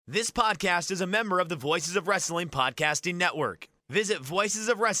This podcast is a member of the Voices of Wrestling Podcasting Network. Visit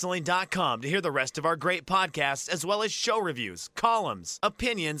voicesofwrestling.com to hear the rest of our great podcasts, as well as show reviews, columns,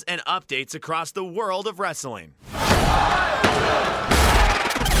 opinions, and updates across the world of wrestling. It's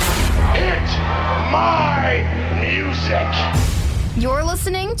my music. You're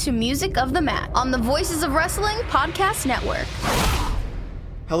listening to Music of the Mat on the Voices of Wrestling Podcast Network.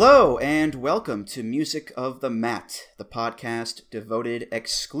 Hello and welcome to Music of the Mat, the podcast devoted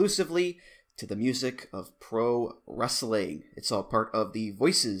exclusively to the music of pro wrestling. It's all part of the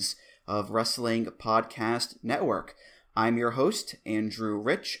Voices of Wrestling Podcast Network. I'm your host, Andrew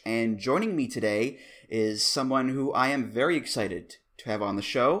Rich, and joining me today is someone who I am very excited to have on the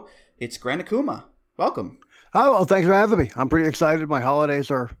show. It's Grant Akuma. Welcome. Oh, well, thanks for having me. I'm pretty excited. My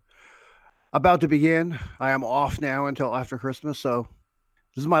holidays are about to begin. I am off now until after Christmas, so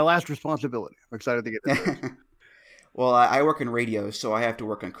this is my last responsibility. I'm excited to get into it. Well, I work in radio, so I have to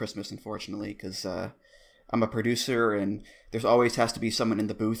work on Christmas, unfortunately, because I'm a producer, and there's always has to be someone in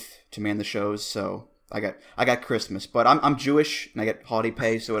the booth to man the shows. So I got Christmas, but I'm Jewish and I get holiday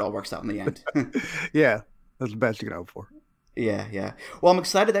pay, so it all works out in the end. Yeah, that's the best you can hope for. Yeah. Well, I'm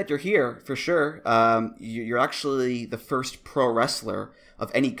excited that you're here for sure. You're actually the first pro wrestler of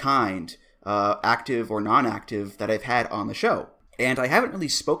any kind, active or non-active, that I've had on the show. And I haven't really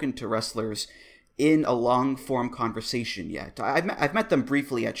spoken to wrestlers in a long-form conversation yet. I've met them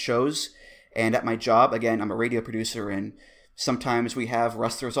briefly at shows and at my job. Again, I'm a radio producer, and sometimes we have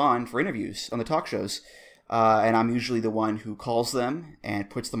wrestlers on for interviews on the talk shows. And I'm usually the one who calls them and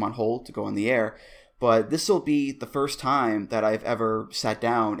puts them on hold to go on the air. But this will be the first time that I've ever sat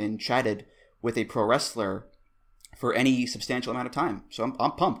down and chatted with a pro wrestler for any substantial amount of time. So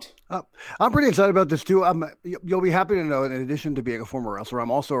I'm pumped. I'm pretty excited about this too. You'll be happy to know, in addition to being a former wrestler,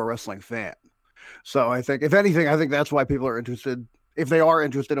 I'm also a wrestling fan. So I think, if anything, that's why people are interested. If they are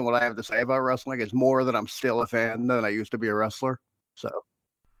interested in what I have to say about wrestling, it's more that I'm still a fan than I used to be a wrestler. So,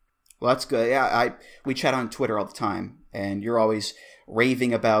 well, that's good. Yeah, we chat on Twitter all the time, and you're always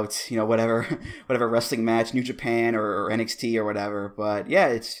raving about whatever wrestling match, New Japan or NXT or whatever. But yeah,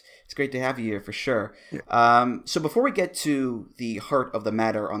 it's great to have you here for sure. Yeah. So before we get to the heart of the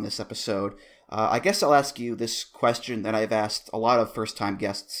matter on this episode, I guess I'll ask you this question that I've asked a lot of first-time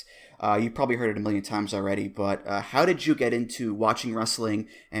guests. You probably heard it a million times already, but how did you get into watching wrestling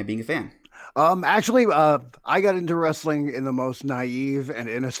and being a fan? Actually, I got into wrestling in the most naive and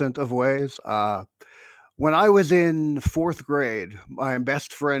innocent of ways. When I was in fourth grade, my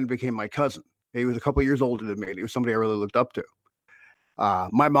best friend became my cousin. He was a couple years older than me, and he was somebody I really looked up to.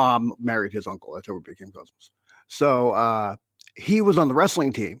 My mom married his uncle. That's how we became cousins. So he was on the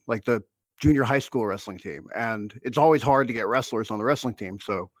wrestling team, like the junior high school wrestling team. And it's always hard to get wrestlers on the wrestling team.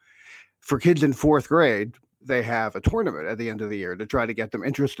 So for kids in fourth grade, they have a tournament at the end of the year to try to get them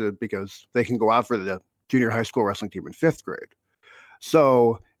interested, because they can go out for the junior high school wrestling team in fifth grade.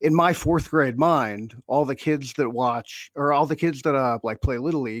 So in my fourth grade mind, all the kids that like play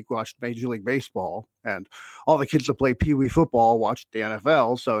Little League watched Major League Baseball, and all the kids that play Pee Wee football watched the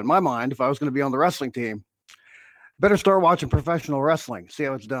NFL. So in my mind, if I was going to be on the wrestling team, better start watching professional wrestling, see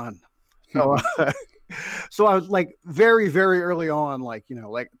how it's done. So I was like very, very early on, like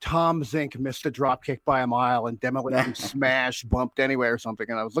Tom Zink missed a drop kick by a mile and Demolition Smash bumped anyway or something.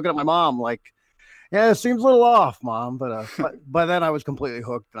 And I was looking at my mom like, yeah, it seems a little off, Mom. But by then I was completely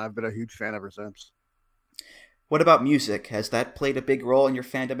hooked, and I've been a huge fan ever since. What about music? Has that played a big role in your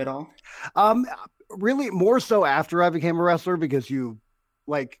fandom at all? Really more so after I became a wrestler, because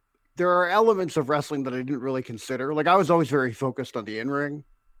there are elements of wrestling that I didn't really consider. Like, I was always very focused on the in-ring,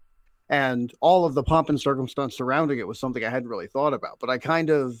 and all of the pomp and circumstance surrounding it was something I hadn't really thought about. But I kind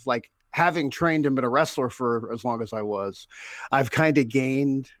of, having trained and been a wrestler for as long as I was, I've kind of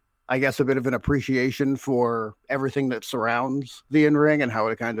gained, I guess, a bit of an appreciation for everything that surrounds the in-ring and how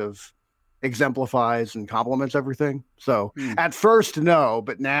it kind of exemplifies and complements everything. So at first, no,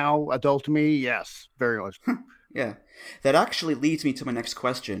 but now, adult me, yes, very much. Yeah. That actually leads me to my next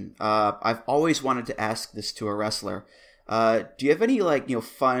question. I've always wanted to ask this to a wrestler. Do you have any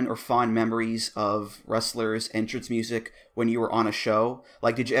fun or fond memories of wrestlers' entrance music when you were on a show?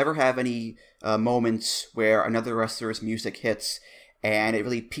 Like, did you ever have any moments where another wrestler's music hits and it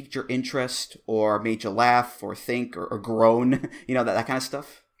really piqued your interest or made you laugh or think or groan? That kind of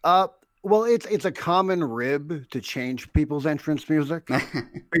stuff? Well, it's a common rib to change people's entrance music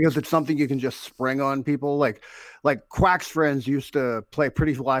because it's something you can just spring on people. Like Quack's friends used to play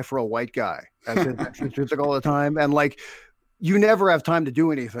Pretty Fly for a White Guy as his entrance music all the time. And you never have time to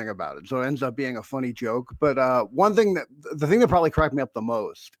do anything about it. So it ends up being a funny joke. But the thing that probably cracked me up the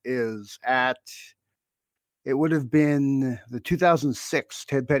most is at it would have been the 2006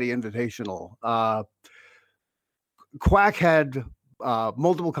 Ted Petty Invitational. Quack had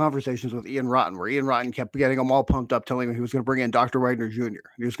multiple conversations with Ian Rotten, where Ian Rotten kept getting him all pumped up, telling him he was going to bring in Dr. Wagner Jr.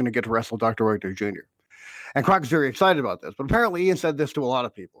 He was going to get to wrestle Dr. Wagner Jr. And Quack was very excited about this. But apparently Ian said this to a lot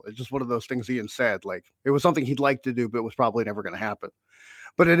of people. It's just one of those things Ian said. Like, it was something he'd like to do, but it was probably never going to happen.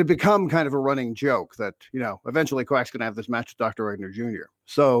 But it had become kind of a running joke that, eventually Quack's going to have this match with Dr. Wagner Jr.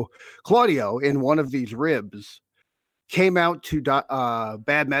 So Claudio, in one of these ribs, came out to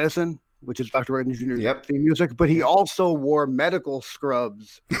Bad Medicine, which is Dr. Wagner Jr.'s theme music, but he also wore medical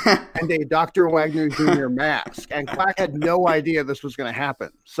scrubs and a Dr. Wagner Jr. mask. And Quack had no idea this was going to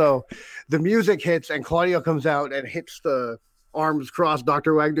happen. So the music hits and Claudio comes out and hits the arms crossed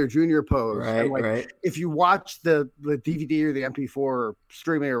Dr. Wagner Jr. pose. Right, and right. If you watch the DVD or the MP4 or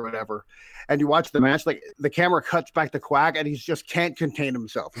streaming or whatever, and you watch the match, like the camera cuts back to Quack and he just can't contain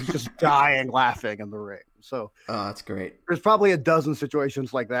himself. He's just dying laughing in the ring. So that's great. There's probably a dozen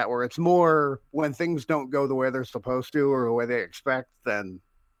situations like that where it's more when things don't go the way they're supposed to or the way they expect than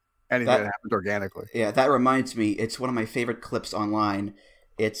anything that happens organically. Yeah, that reminds me. It's one of my favorite clips online.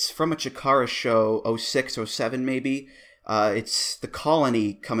 It's from a Chikara show, 06, 07 maybe. It's the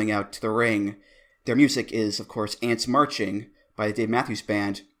Colony coming out to the ring. Their music is, of course, Ants Marching by the Dave Matthews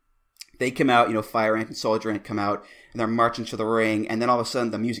Band. They come out, Fire Ant and Soldier Ant come out, and they're marching to the ring, and then all of a sudden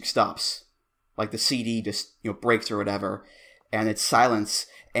the music stops. Like the CD just, breaks or whatever, and it's silence.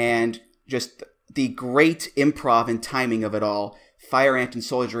 And just the great improv and timing of it all. Fire Ant and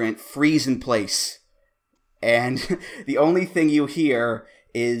Soldier Ant freeze in place. And the only thing you hear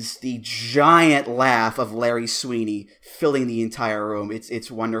is the giant laugh of Larry Sweeney filling the entire room. It's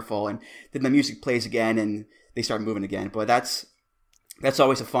wonderful. And then the music plays again and they start moving again. But that's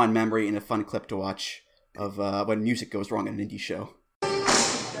always a fun memory and a fun clip to watch of when music goes wrong in an indie show.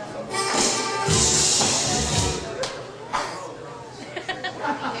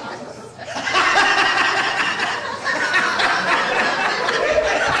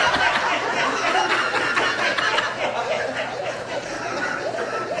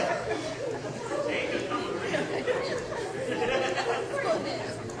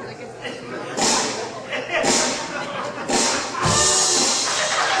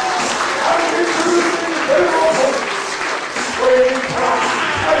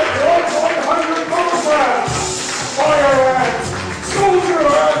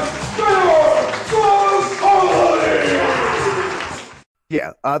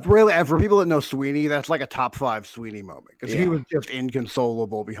 Really, and for people that know Sweeney, that's like a top 5 Sweeney moment because he was just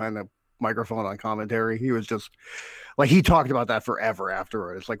inconsolable behind the microphone on commentary. He was just like, he talked about that forever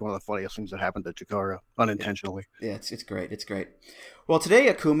afterward. It's like one of the funniest things that happened to Chikara unintentionally. Yeah, it's great. It's great. Well,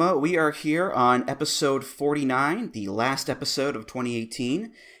 today, Akuma, we are here on episode 49, the last episode of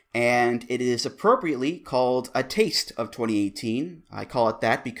 2018, and it is appropriately called A Taste of 2018. I call it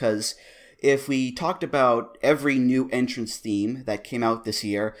that because if we talked about every new entrance theme that came out this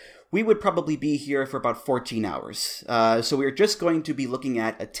year, we would probably be here for about 14 hours. So we're just going to be looking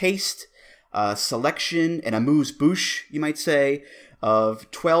at a taste, a selection, and amuse-bouche, you might say,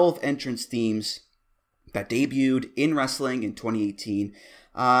 of 12 entrance themes that debuted in wrestling in 2018.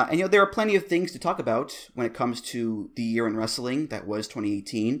 And, there are plenty of things to talk about when it comes to the year in wrestling that was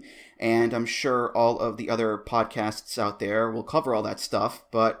 2018. And I'm sure all of the other podcasts out there will cover all that stuff.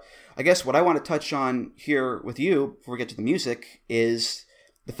 But I guess what I want to touch on here with you before we get to the music is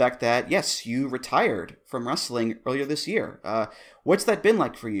the fact that, yes, you retired from wrestling earlier this year. What's that been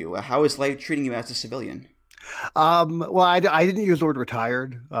like for you? How is life treating you as a civilian? Well, I didn't use the word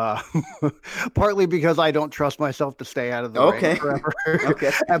retired, partly because I don't trust myself to stay out of the ring forever.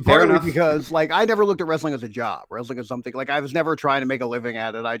 Okay. And partly because, I never looked at wrestling as a job. Wrestling is something, I was never trying to make a living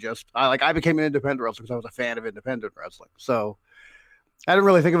at it. I became an independent wrestler because I was a fan of independent wrestling. So I didn't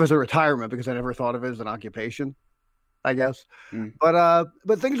really think of it as a retirement because I never thought of it as an occupation, I guess. But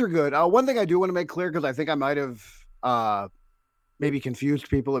things are good. One thing I do want to make clear, because I think I might have maybe confused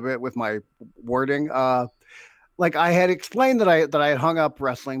people a bit with my wording. I had explained that I had hung up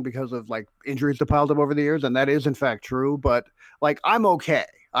wrestling because of injuries that piled up over the years, and that is in fact true. But I'm okay.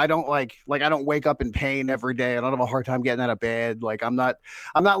 I don't I don't wake up in pain every day. I don't have a hard time getting out of bed. I'm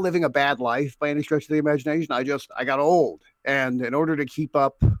not living a bad life by any stretch of the imagination. I got old, and in order to keep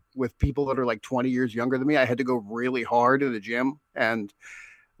up with people that are 20 years younger than me, I had to go really hard in the gym. And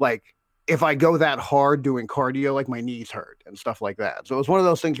if I go that hard doing cardio, my knees hurt and stuff like that. So it was one of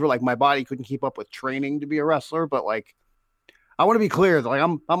those things where my body couldn't keep up with training to be a wrestler. But I want to be clear that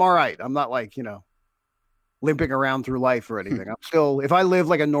I'm all right. I'm not limping around through life or anything. I'm still, if I live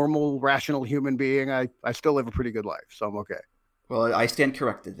like a normal, rational human being, I still live a pretty good life. So I'm okay. Well, I stand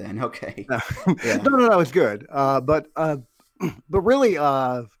corrected then. Okay. Yeah. No, it's good. But really,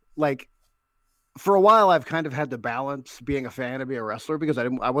 like for a while, I've kind of had to balance being a fan and being a wrestler because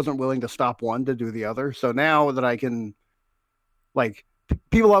I wasn't willing to stop one to do the other. So now that I can, like,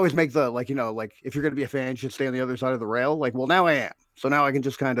 people always make the, like, like if you're going to be a fan, you should stay on the other side of the rail. Like, well, now I am. So now I can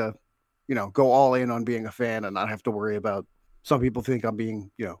just kind of, go all in on being a fan and not have to worry about some people think I'm being,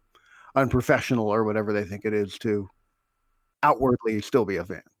 unprofessional or whatever they think it is to outwardly still be a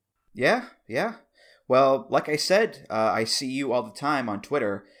fan. Yeah. Well, like I said, I see you all the time on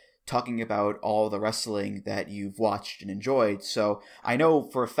Twitter talking about all the wrestling that you've watched and enjoyed. So I know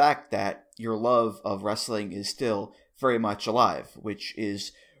for a fact that your love of wrestling is still very much alive, which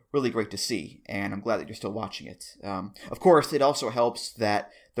is really great to see. And I'm glad that you're still watching it. Of course, it also helps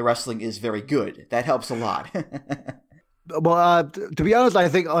that the wrestling is very good. That helps a lot. Well, to be honest, I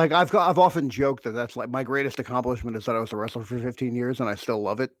think like I've often joked that that's like my greatest accomplishment is that I was a wrestler for 15 years and I still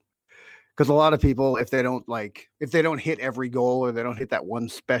love it. Because a lot of people, if they don't hit every goal or they don't hit that one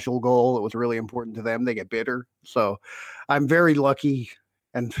special goal that was really important to them, they get bitter. So I'm very lucky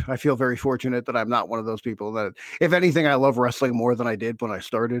and I feel very fortunate that I'm not one of those people that, if anything, I love wrestling more than I did when I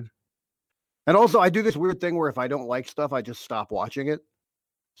started. And also I do this weird thing where if I don't like stuff, I just stop watching it.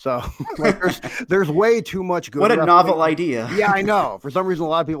 So like there's way too much good. What a wrestling. novel idea. Yeah, I know. For some reason, a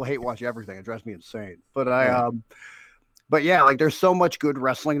lot of people hate watch everything. It drives me insane. But But yeah, like there's so much good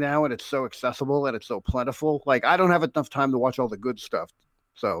wrestling now and it's so accessible and it's so plentiful. Like I don't have enough time to watch all the good stuff.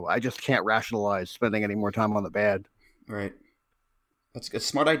 So I just can't rationalize spending any more time on the bad. Right. That's a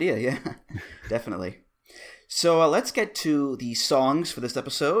smart idea. Yeah, definitely. So let's get to the songs for this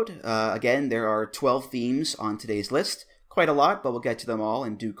episode. Again, there are 12 themes on today's list. Quite a lot, but we'll get to them all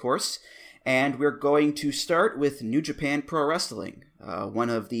in due course. And we're going to start with New Japan Pro Wrestling. One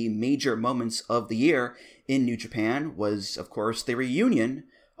of the major moments of the year in New Japan was, of course, the reunion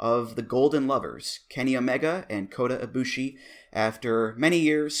of the Golden Lovers, Kenny Omega and Kota Ibushi. After many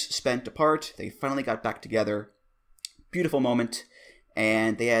years spent apart, they finally got back together. Beautiful moment.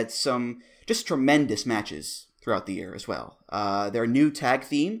 And they had some just tremendous matches throughout the year as well. Their new tag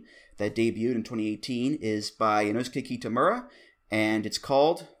theme that debuted in 2018 is by Inosuke Kitamura, and it's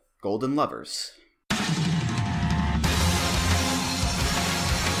called Golden Lovers.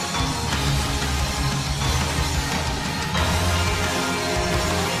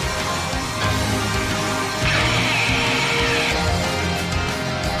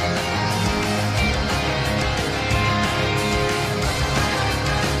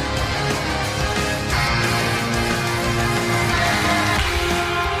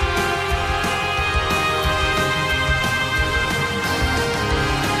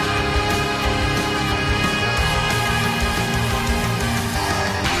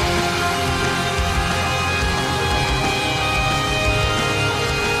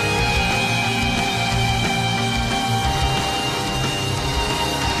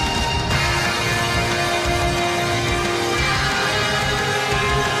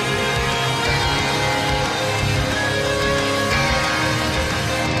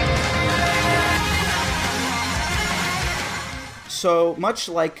 So, much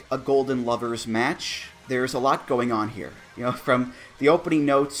like a Golden Lovers match, there's a lot going on here. From the opening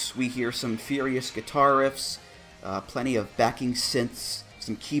notes, we hear some furious guitar riffs, plenty of backing synths,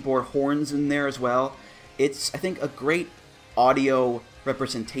 some keyboard horns in there as well. It's, I think, a great audio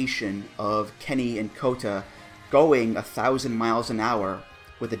representation of Kenny and Kota going 1,000 miles an hour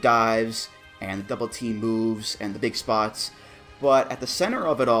with the dives and the double team moves and the big spots. But at the center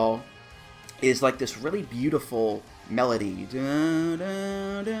of it all is like this really beautiful melody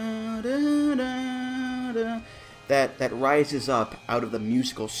that rises up out of the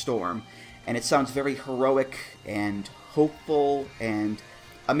musical storm, and it sounds very heroic and hopeful, and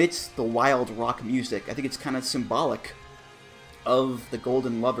amidst the wild rock music, I think it's kind of symbolic of the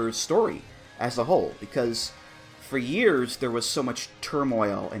Golden Lovers story as a whole, because for years there was so much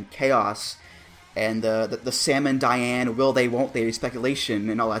turmoil and chaos and the Sam and Diane will they won't they speculation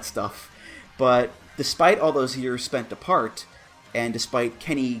and all that stuff. But despite all those years spent apart, and despite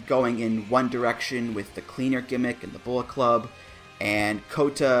Kenny going in one direction with the cleaner gimmick and the Bullet Club, and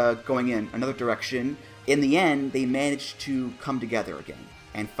Kota going in another direction, in the end, they managed to come together again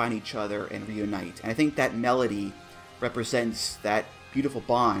and find each other and reunite. And I think that melody represents that beautiful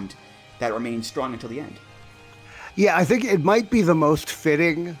bond that remains strong until the end. Yeah, I think it might be the most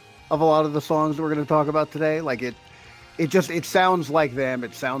fitting of a lot of the songs that we're going to talk about today. Like it sounds like them.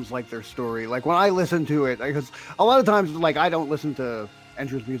 It sounds like their story. Like when I listen to it, because a lot of times, like I don't listen to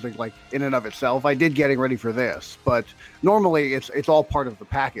entrance music like in and of itself. I did getting ready for this, but normally it's all part of the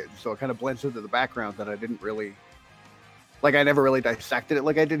package. So it kind of blends into the background that I didn't really Like I never really dissected it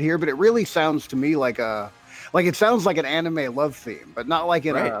like I did here, but it really sounds to me like it sounds like an anime love theme, but not like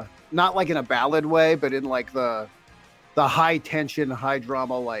in a ballad way, but in like the high tension, high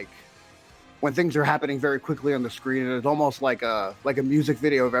drama, like when things are happening very quickly on the screen, and it's almost like a music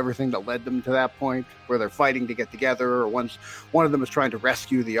video of everything that led them to that point, where they're fighting to get together, or once one of them is trying to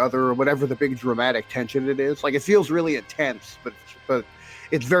rescue the other, or whatever the big dramatic tension it is. Like it feels really intense, but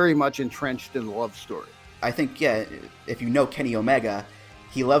it's very much entrenched in the love story. I think, yeah, if you know Kenny Omega,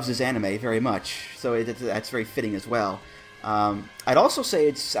 he loves his anime very much, so that's very fitting as well. I'd also say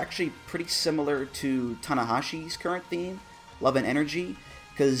it's actually pretty similar to Tanahashi's current theme, Love and Energy,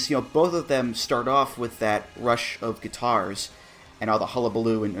 because both of them start off with that rush of guitars and all the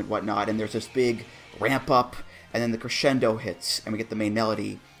hullabaloo and whatnot, and there's this big ramp up, and then the crescendo hits, and we get the main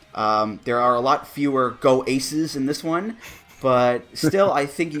melody. There are a lot fewer go aces in this one, but still, I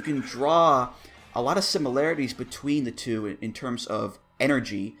think you can draw a lot of similarities between the two in terms of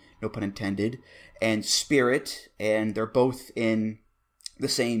energy, no pun intended, and spirit, and they're both in the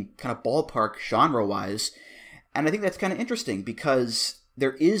same kind of ballpark genre-wise. And I think that's kind of interesting because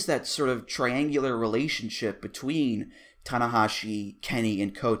there is that sort of triangular relationship between Tanahashi, Kenny,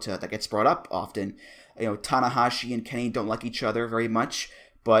 and Kota that gets brought up often. Tanahashi and Kenny don't like each other very much,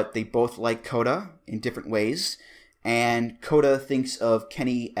 but they both like Kota in different ways. And Kota thinks of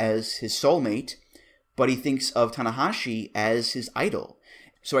Kenny as his soulmate, but he thinks of Tanahashi as his idol.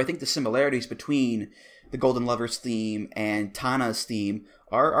 So I think the similarities between the Golden Lovers theme and Tana's theme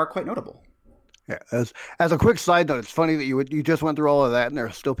are quite notable. Yeah, as a quick side note, it's funny that you just went through all of that, and there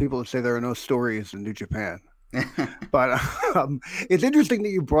are still people that say there are no stories in New Japan. But it's interesting that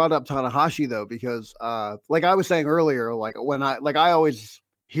you brought up Tanahashi though, because like I was saying earlier, like when I always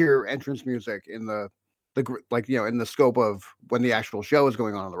hear entrance music in the in the scope of when the actual show is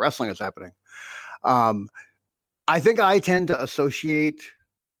going on and the wrestling is happening. I think I tend to associate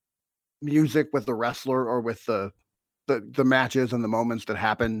music with the wrestler or with the matches and the moments that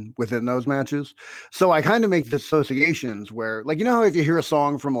happen within those matches. So I kind of make the associations where, like, how if you hear a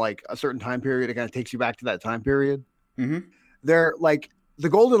song from like a certain time period, it kind of takes you back to that time period. Mm-hmm. They're like the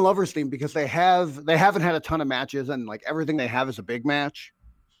Golden Lovers theme, because they haven't had a ton of matches, and like everything they have is a big match.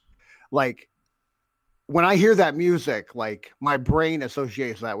 Like when I hear that music, like my brain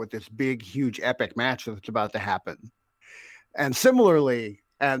associates that with this big, huge, epic match that's about to happen. And similarly,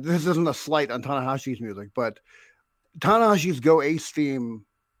 and this isn't a slight on Tanahashi's music, but Tanahashi's Go Ace theme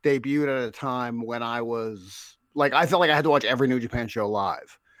debuted at a time when I was like, I felt like I had to watch every New Japan show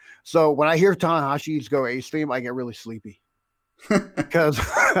live. So when I hear Tanahashi's Go Ace theme, I get really sleepy because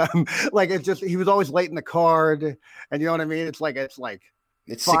like it's just, he was always late in the card, and you know what I mean? It's like it's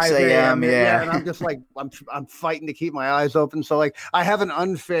 6 a.m. Yeah. And I'm just like, I'm fighting to keep my eyes open. So like, I have an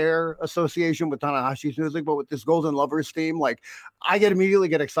unfair association with Tanahashi's music, but with this Golden Lovers theme, like I immediately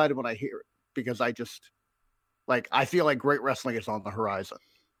get excited when I hear it, because I just like, I feel like great wrestling is on the horizon.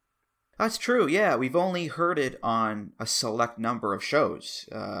 That's true. Yeah. We've only heard it on a select number of shows,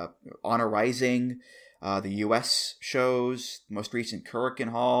 Honor Rising, the US shows, the most recent Kurikan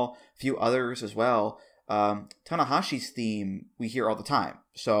Hall, a few others as well. Tanahashi's theme we hear all the time.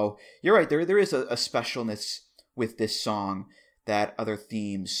 So you're right, there is a specialness with this song that other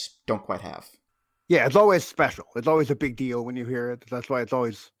themes don't quite have. Yeah, it's always special. It's always a big deal when you hear it. That's why it's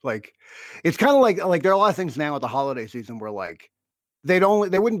always like, it's kind of like there are a lot of things now at the holiday season where like they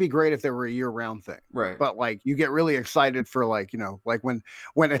wouldn't be great if they were a year-round thing. Right. But like you get really excited for like, like when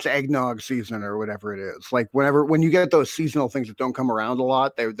it's eggnog season or whatever it is. Like when you get those seasonal things that don't come around a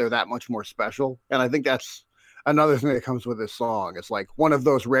lot, they're that much more special. And I think that's another thing that comes with this song. It's like one of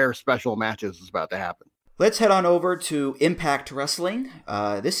those rare special matches is about to happen. Let's head on over to Impact Wrestling.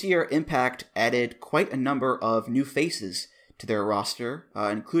 This year, Impact added quite a number of new faces to their roster,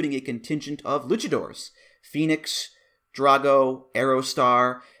 including a contingent of luchadors: Phoenix, Drago,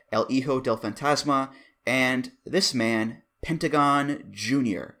 Aerostar, El Hijo del Fantasma, and this man, Pentagon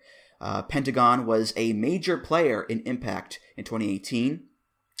Jr. Pentagon was a major player in Impact in 2018.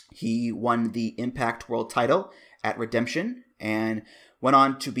 He won the Impact World title at Redemption and went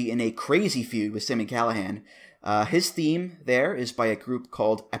on to be in a crazy feud with Sami Callihan. His theme there is by a group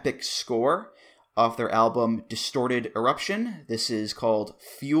called Epic Score off their album Distorted Eruption. This is called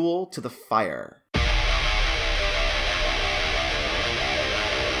Fuel to the Fire.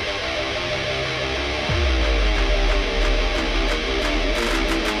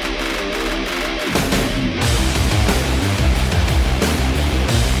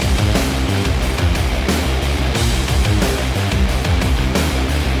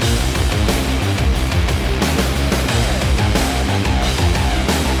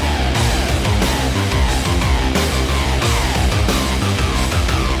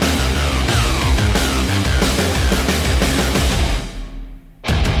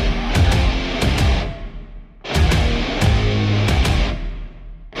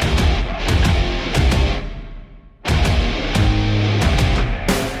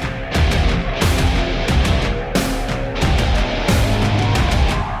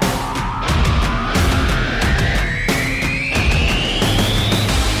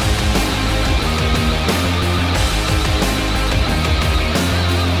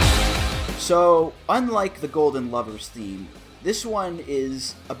 unlike the Golden Lovers theme, this one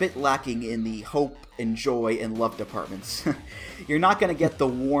is a bit lacking in the hope and joy and love departments. You're not going to get the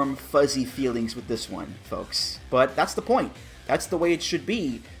warm, fuzzy feelings with this one, folks. But that's the point. That's the way it should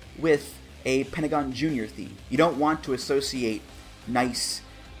be with a Pentagon Jr. theme. You don't want to associate nice,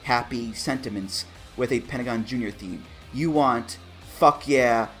 happy sentiments with a Pentagon Jr. theme. You want, fuck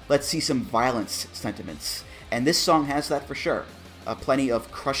yeah, let's see some violence sentiments. And this song has that for sure. Plenty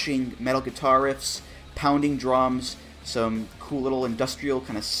of crushing metal guitar riffs, pounding drums, some cool little industrial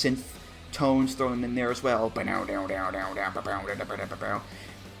kind of synth tones thrown in there as well.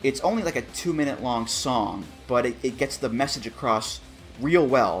 It's only like a 2-minute long song, but it gets the message across real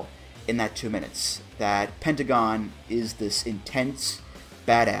well in that 2 minutes. That Pentagon is this intense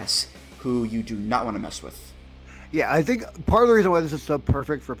badass who you do not want to mess with. Yeah, I think part of the reason why this is so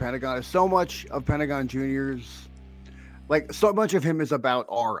perfect for Pentagon is so much of Pentagon Jr.'s, like, so much of him is about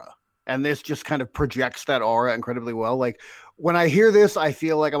aura. And this just kind of projects that aura incredibly well. Like, when I hear this, I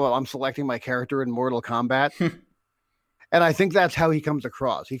feel like I'm selecting my character in Mortal Kombat. And I think that's how he comes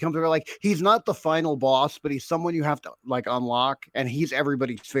across. He comes across like he's not the final boss, but he's someone you have to like unlock, and he's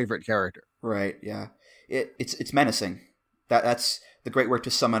everybody's favorite character. Right, yeah. It's menacing. That's the great word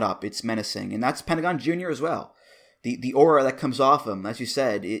to sum it up. It's menacing. And that's Pentagon Jr. as well. The aura that comes off him, as you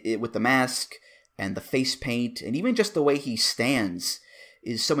said, with the mask and the face paint, and even just the way he stands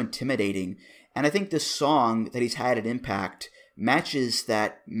is so intimidating. And I think this song that he's had an impact matches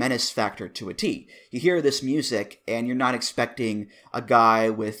that menace factor to a T. You hear this music and you're not expecting a guy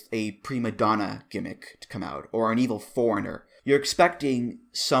with a prima donna gimmick to come out or an evil foreigner. You're expecting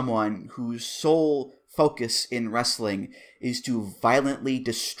someone whose sole focus in wrestling is to violently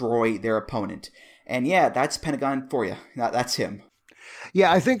destroy their opponent. And yeah, that's Pentagon for you. That's him.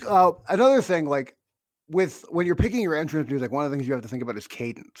 Yeah, I think another thing, like, when you're picking your entrance music, one of the things you have to think about is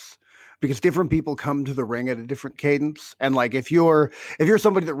cadence. Because different people come to the ring at a different cadence. And like if you're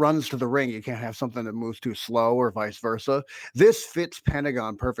somebody that runs to the ring, you can't have something that moves too slow or vice versa. This fits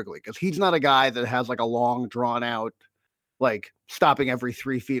Pentagon perfectly because he's not a guy that has like a long drawn out, like stopping every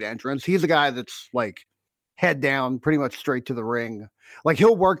 3 feet entrance. He's a guy that's like head down, pretty much straight to the ring. Like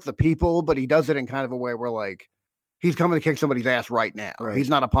he'll work the people, but he does it in kind of a way where like he's coming to kick somebody's ass right now. Right. He's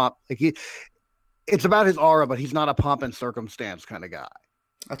not a pomp. Like it's about his aura, but he's not a pomp and circumstance kind of guy.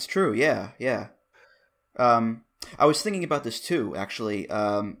 That's true. Yeah. I was thinking about this too, actually.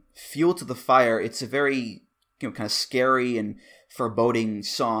 Fuel to the Fire, it's a very, kind of scary and foreboding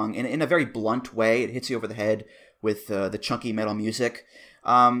song in a very blunt way. It hits you over the head with the chunky metal music.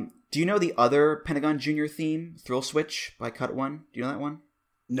 Do you know the other Pentagon Jr. theme, Thrill Switch by Cut One? Do you know that one?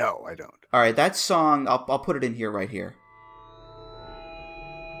 No, I don't. All right, that song, I'll put it in here right here.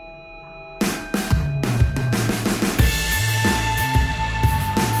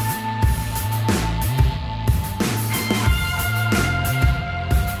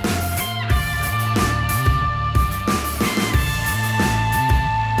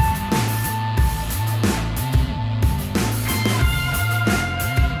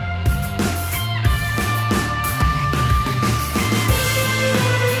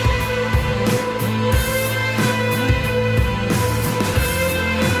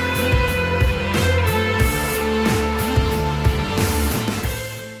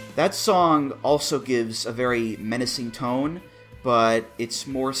 That song also gives a very menacing tone, but it's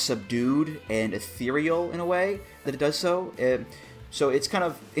more subdued and ethereal in a way that it does so. So it's kind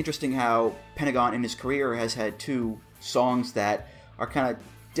of interesting how Pentagon in his career has had 2 songs that are kind of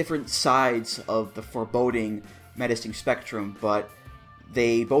different sides of the foreboding, menacing spectrum, but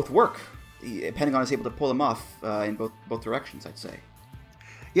they both work. Pentagon is able to pull them off in both directions, I'd say.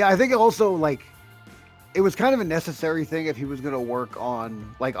 Yeah, I think also, like, it was kind of a necessary thing if he was going to work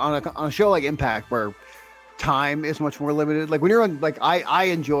on a show like Impact where time is much more limited. Like when you're on, like I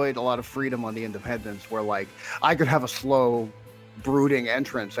enjoyed a lot of freedom on the Independence where like I could have a slow brooding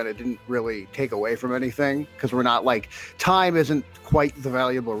entrance and it didn't really take away from anything because we're not like time isn't quite the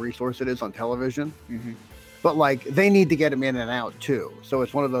valuable resource it is on television. Mm-hmm. But like they need to get him in and out too. So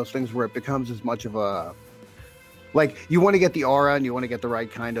it's one of those things where it becomes as much of a, like you want to get the aura and you want to get the right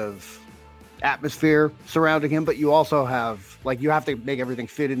kind of atmosphere surrounding him, but you also have like you have to make everything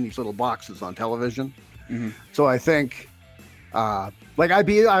fit in these little boxes on television. Mm-hmm. So I think like I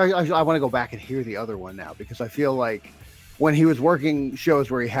want to go back and hear the other one now because I feel like when he was working shows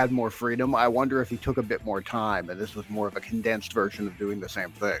where he had more freedom, I wonder if he took a bit more time and this was more of a condensed version of doing the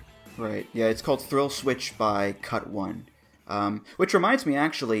same thing. Right. Yeah, it's called Thrill Switch by Cut One. Which reminds me,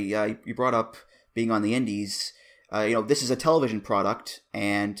 actually, you brought up being on the indies. This is a television product,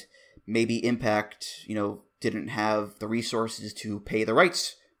 and maybe Impact, didn't have the resources to pay the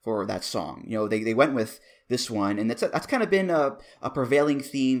rights for that song. They went with this one, and that's kind of been a prevailing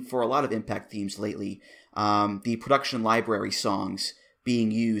theme for a lot of Impact themes lately. The production library songs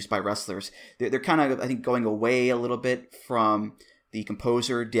being used by wrestlers. They're kind of, I think, going away a little bit from the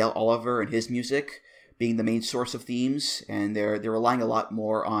composer Dale Oliver and his music being the main source of themes, and they're relying a lot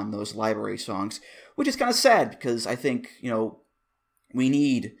more on those library songs, which is kind of sad because I think, we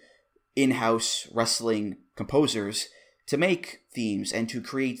need in-house wrestling composers to make themes and to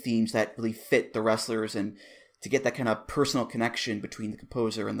create themes that really fit the wrestlers and to get that kind of personal connection between the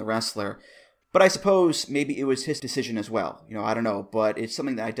composer and the wrestler. But I suppose maybe it was his decision as well. I don't know, but it's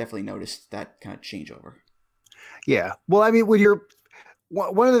something that I definitely noticed that kind of changeover. Yeah. Well, I mean, when you're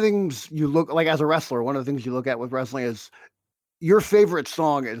one of the things you look like as a wrestler, one of the things you look at with wrestling is your favorite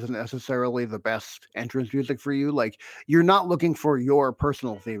song isn't necessarily the best entrance music for you. Like, you're not looking for your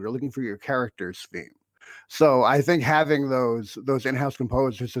personal theme. You're looking for your character's theme. So I think having those in-house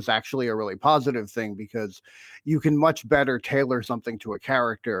composers is actually a really positive thing because you can much better tailor something to a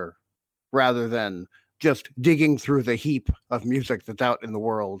character rather than just digging through the heap of music that's out in the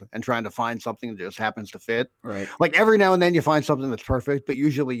world and trying to find something that just happens to fit. Right. Like every now and then you find something that's perfect, but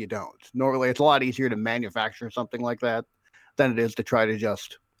usually you don't. Normally it's a lot easier to manufacture something like that than it is to try to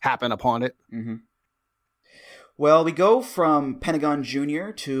just happen upon it. Mm-hmm. Well, we go from Pentagon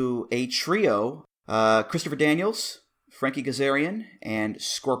Jr. to a trio. Christopher Daniels, Frankie Kazarian, and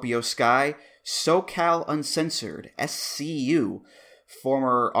Scorpio Sky, SoCal Uncensored, SCU,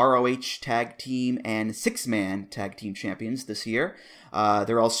 former ROH Tag Team and Six-Man Tag Team champions this year.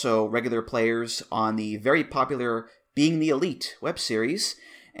 They're also regular players on the very popular Being the Elite web series,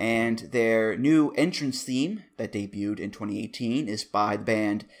 and their new entrance theme that debuted in 2018 is by the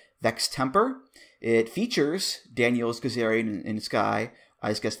band Vex Temper. It features Daniels, Kazarian, and Sky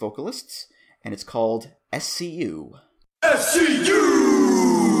as guest vocalists, and it's called SCU. SCU!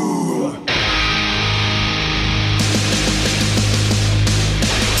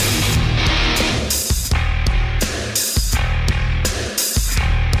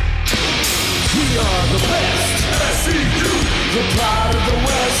 We are the best. SCU. The pride of the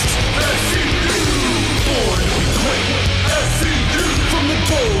West. SCU. Born to be great. SCU. From the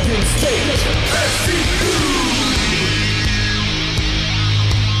Golden State. SCU.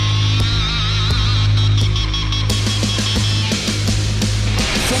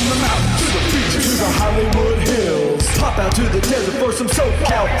 From the mountain to the beach to the Hollywood Hills. Pop out to the desert for some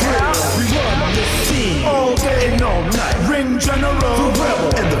SoCal thrills. We run this scene all day and all night. Ring General, the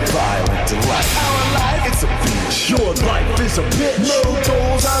rebel, and the violent delight. Our life, it's a beach. Your life is a bitch. No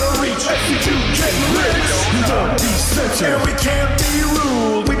goals out of reach. SCU getting rich. We don't be censored, and we can't be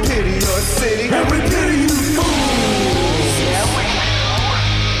ruled. We pity your city, and we pity you fools.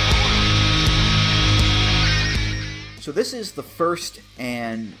 So this is the first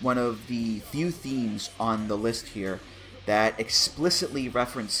and one of the few themes on the list here that explicitly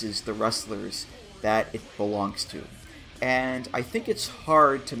references the wrestlers that it belongs to. And I think it's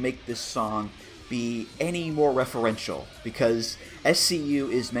hard to make this song be any more referential because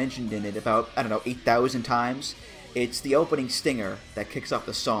SCU is mentioned in it about, 8,000 times. It's the opening stinger that kicks off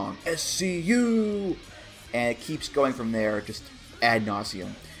the song, SCU! And it keeps going from there just ad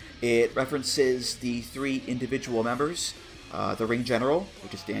nauseum. It references the three individual members, the Ring General,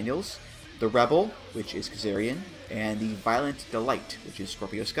 which is Daniels, the Rebel, which is Kazarian, and the Violent Delight, which is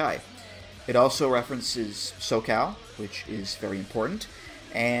Scorpio Sky. It also references SoCal, which is very important,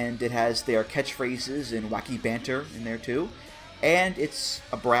 and it has their catchphrases and wacky banter in there too. And it's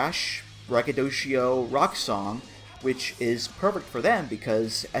a brash, braggadocio rock song, which is perfect for them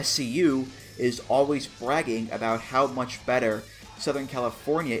because SCU is always bragging about how much better Southern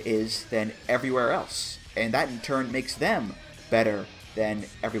California is than everywhere else, and that in turn makes them better than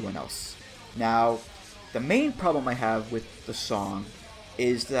everyone else. Now, the main problem I have with the song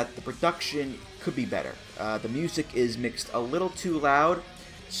is that the production could be better. The music is mixed a little too loud,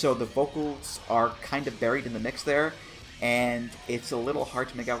 so the vocals are kind of buried in the mix there, and it's a little hard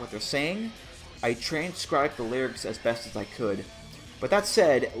to make out what they're saying. I transcribed the lyrics as best as I could, but that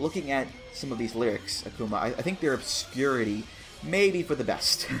said, looking at some of these lyrics, Akuma, I think their obscurity maybe for the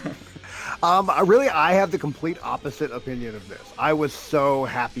best. Really, I have the complete opposite opinion of this. I was so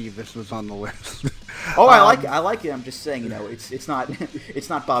happy this was on the list. Oh, I like it. I'm just saying, it's not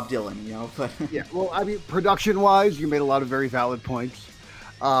Bob Dylan, but yeah. Well, I mean, production-wise, you made a lot of very valid points.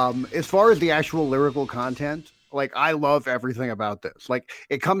 As far as the actual lyrical content, like, I love everything about this. Like,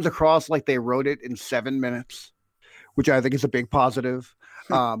 it comes across like they wrote it in 7 minutes, which I think is a big positive.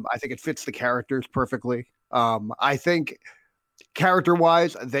 I think it fits the characters perfectly. I think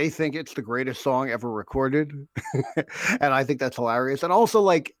character-wise, they think it's the greatest song ever recorded. And I think that's hilarious. And also,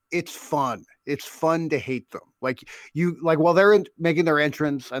 like, it's fun. It's fun to hate them. Like, while they're making their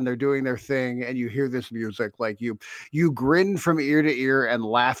entrance and they're doing their thing and you hear this music, like, you grin from ear to ear and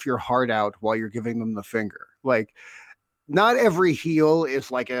laugh your heart out while you're giving them the finger. Like, not every heel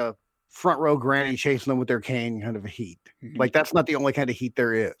is like a front row granny chasing them with their cane kind of a heat. Like, that's not the only kind of heat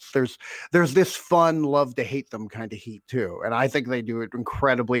there is. There's this fun love to hate them kind of heat too. And I think they do it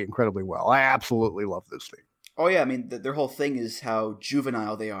incredibly, incredibly well. I absolutely love this thing. Oh yeah. I mean, their whole thing is how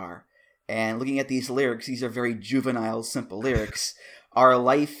juvenile they are. And looking at these lyrics, these are very juvenile, simple lyrics. Our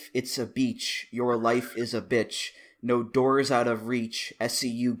life, it's a beach. Your life is a bitch. No doors out of reach.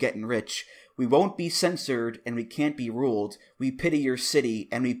 SCU getting rich. We won't be censored and we can't be ruled. We pity your city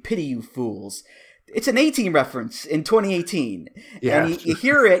and we pity you fools. It's an A-Team reference in 2018. Yeah. And you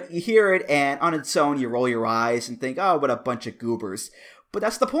hear it, and on its own, you roll your eyes and think, oh, what a bunch of goobers. But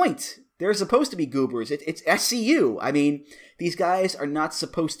that's the point. They're supposed to be goobers. It's SCU. I mean, these guys are not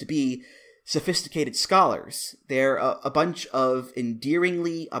supposed to be sophisticated scholars. They're a bunch of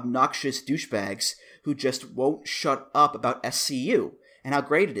endearingly obnoxious douchebags who just won't shut up about SCU and how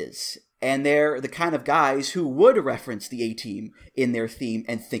great it is. And they're the kind of guys who would reference the A-Team in their theme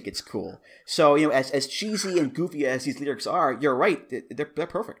and think it's cool. So, you know, as cheesy and goofy as these lyrics are, you're right. They're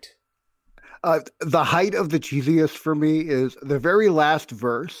perfect. The height of the cheesiest for me is the very last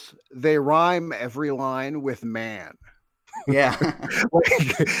verse. They rhyme every line with man. Yeah.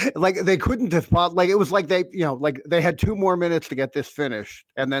 like they couldn't have thought, like, it was like they, you know, like they had 2 more minutes to get this finished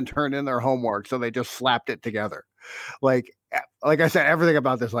and then turn in their homework. So they just slapped it together. Like I said, everything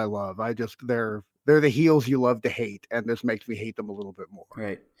about this I love. They're the heels you love to hate, and this makes me hate them a little bit more.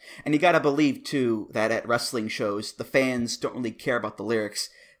 Right. And you got to believe too that at wrestling shows, the fans don't really care about the lyrics.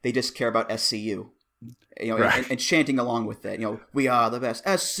 They just care about SCU. You know, right. and chanting along with it. You know, we are the best.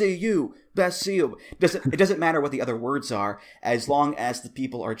 SCU, best CU. It doesn't matter what the other words are, as long as the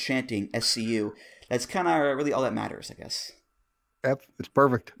people are chanting SCU. That's kind of really all that matters, I guess. Yep, it's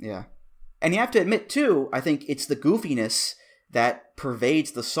perfect. Yeah. And you have to admit, too, I think it's the goofiness that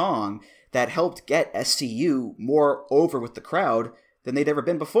pervades the song that helped get SCU more over with the crowd than they'd ever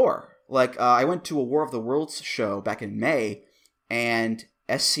been before. Like, I went to a War of the Worlds show back in May, and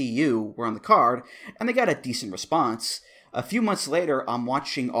SCU were on the card, and they got a decent response. A few months later, I'm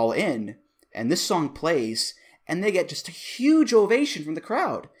watching All In, and this song plays, and they get just a huge ovation from the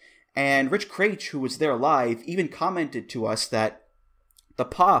crowd. And Rich Craich, who was there live, even commented to us that the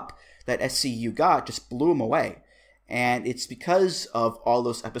pop that SCU got just blew him away. And it's because of all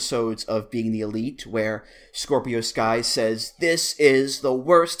those episodes of Being the Elite where Scorpio Sky says, "This is the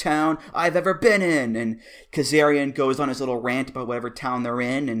worst town I've ever been in." And Kazarian goes on his little rant about whatever town they're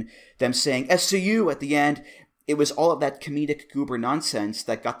in, and them saying SCU at the end. It was all of that comedic goober nonsense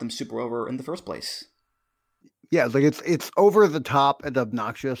that got them super over in the first place. Yeah, like it's over the top and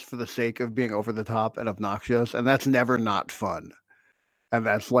obnoxious for the sake of being over the top and obnoxious, and that's never not fun. And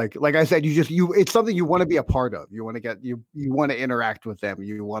that's like I said, it's something you want to be a part of. You want to get you want to interact with them.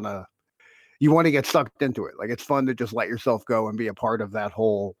 You want to get sucked into it. Like, it's fun to just let yourself go and be a part of that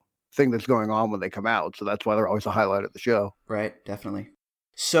whole thing that's going on when they come out. So that's why they're always a highlight of the show. Right, definitely.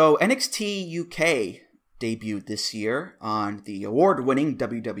 So NXT UK debuted this year on the award-winning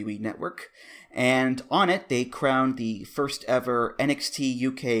WWE Network, and on it they crowned the first ever NXT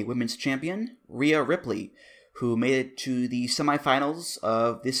UK Women's Champion, Rhea Ripley, who made it to the semifinals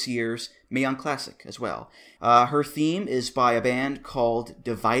of this year's Mae Young Classic as well. Her theme is by a band called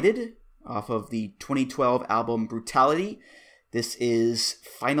Divided, off of the 2012 album Brutality. This is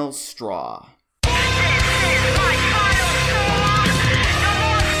Final Straw.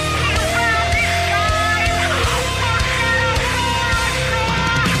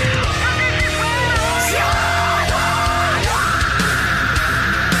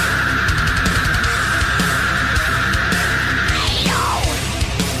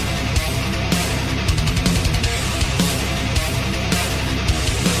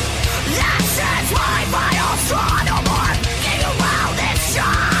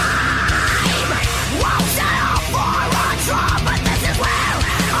 Won't settle for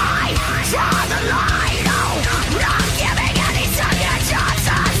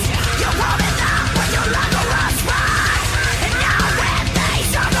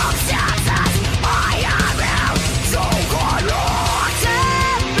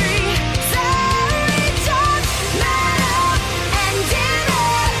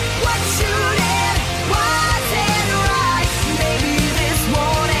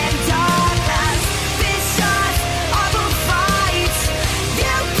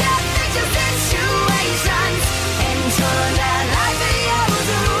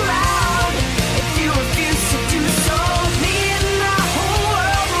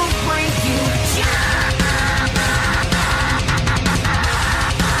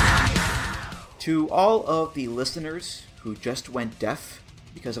To all of the listeners who just went deaf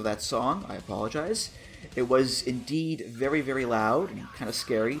because of that song, I apologize. It was indeed very, very loud and kind of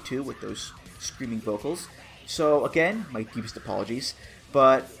scary, too, with those screaming vocals. So, again, my deepest apologies.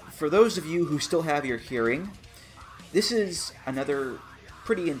 But for those of you who still have your hearing, this is another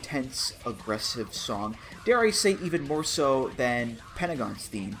pretty intense, aggressive song. Dare I say even more so than Pentagon's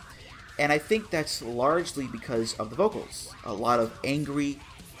theme. And I think that's largely because of the vocals. A lot of angry,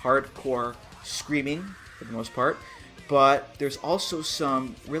 hardcore screaming, for the most part. But there's also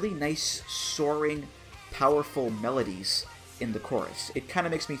some really nice, soaring, powerful melodies in the chorus. It kind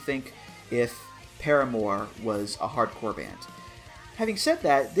of makes me think if Paramore was a hardcore band. Having said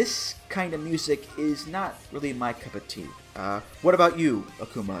that, this kind of music is not really my cup of tea. What about you,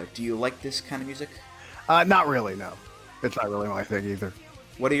 Akuma? Do you like this kind of music? Not really, no. It's not really my thing either.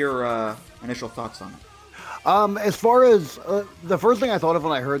 What are your initial thoughts on it? As far as the first thing I thought of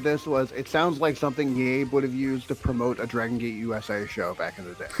when I heard this was it sounds like something Gabe would have used to promote a Dragon Gate USA show back in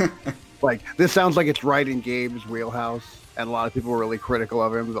the day. Like, this sounds like it's right in Gabe's wheelhouse, and a lot of people were really critical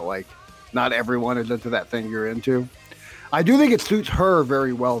of him, but like, not everyone is into that thing you're into. I do think it suits her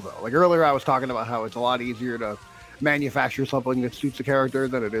very well, though. Like, earlier I was talking about how it's a lot easier to manufacture something that suits a character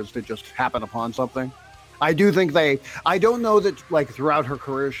than it is to just happen upon something. I do think I don't know that, like, throughout her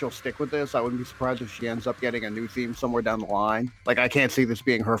career she'll stick with this. I wouldn't be surprised if she ends up getting a new theme somewhere down the line. Like, I can't see this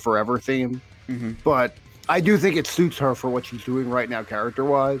being her forever theme. Mm-hmm. But I do think it suits her for what she's doing right now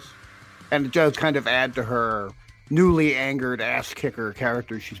character-wise. And it does kind of add to her newly angered ass-kicker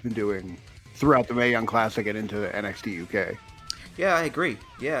character she's been doing throughout the Mae Young Classic and into NXT UK. Yeah, I agree.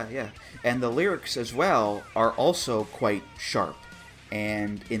 Yeah. And the lyrics as well are also quite sharp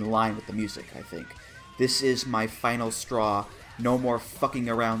and in line with the music, I think. This is my final straw. No more fucking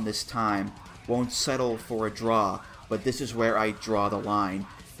around this time. Won't settle for a draw, but this is where I draw the line.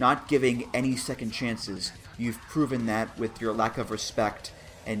 Not giving any second chances. You've proven that with your lack of respect.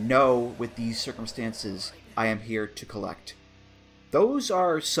 And no, with these circumstances, I am here to collect. Those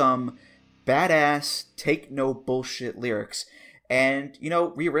are some badass, take no bullshit lyrics. And, you know,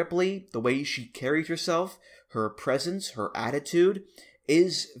 Rhea Ripley, the way she carries herself, her presence, her attitude,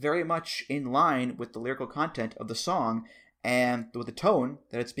 is very much in line with the lyrical content of the song and with the tone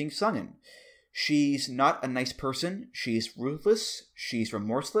that it's being sung in. She's not a nice person, she's ruthless, she's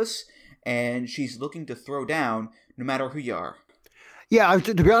remorseless, and she's looking to throw down no matter who you are. Yeah,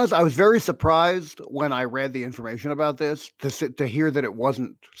 to be honest, I was very surprised when I read the information about this to hear that it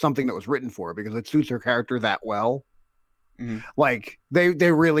wasn't something that was written for her, because it suits her character that well. Mm-hmm. Like,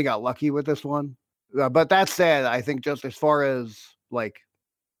 they really got lucky with this one. But that said, I think just as far as, like,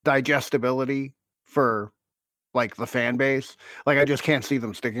 digestibility for, like, the fan base, like, I just can't see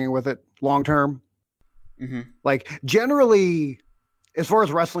them sticking with it long term. Mm-hmm. Like, generally, as far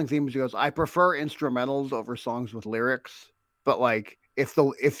as wrestling themes goes, I prefer instrumentals over songs with lyrics. But, like, if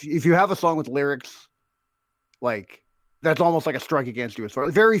you have a song with lyrics, like, that's almost like a strike against you. As far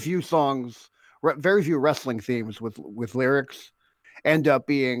as very few wrestling themes with lyrics end up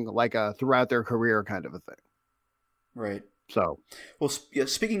being like a throughout their career kind of a thing. Right. So, well,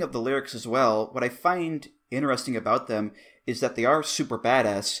 speaking of the lyrics as well, what I find interesting about them is that they are super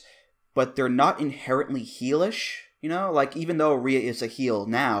badass, but they're not inherently heelish. You know, like, even though Rhea is a heel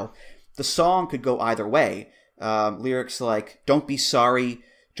now, the song could go either way. Lyrics like, don't be sorry,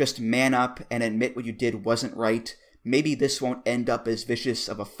 just man up and admit what you did wasn't right. Maybe this won't end up as vicious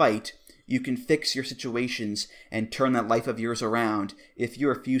of a fight. You can fix your situations and turn that life of yours around. If you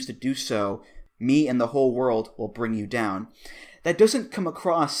refuse to do so, me and the whole world will bring you down. That doesn't come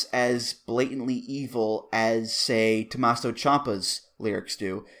across as blatantly evil as, say, Tommaso Ciampa's lyrics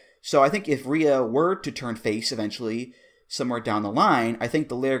do. So I think if Rhea were to turn face eventually, somewhere down the line, I think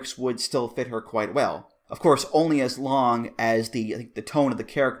the lyrics would still fit her quite well. Of course, only as long as the tone of the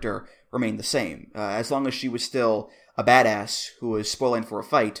character remained the same. As long as she was still a badass who was spoiling for a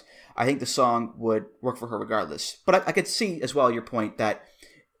fight, I think the song would work for her regardless. But I could see as well your point that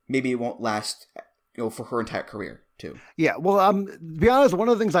maybe it won't last, for her entire career too. Yeah, well, to be honest, one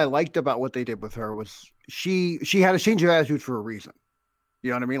of the things I liked about what they did with her was she had a change of attitude for a reason. You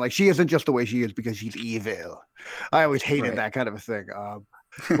know what I mean? Like, she isn't just the way she is because she's evil. I always hated that kind of a thing.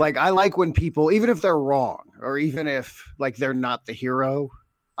 Like, I like when people, even if they're wrong, or even if, like, they're not the hero,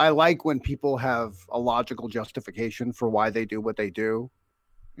 I like when people have a logical justification for why they do what they do.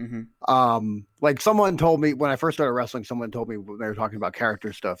 Mm-hmm. Like, someone told me, when I first started wrestling, someone told me when they were talking about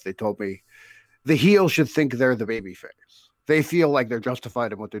character stuff, they told me the heel should think they're the babyface. They feel like they're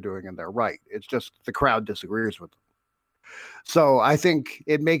justified in what they're doing and they're right. It's just the crowd disagrees with them. So I think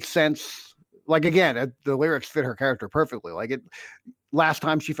it makes sense. like, again, the lyrics fit her character perfectly. Like, last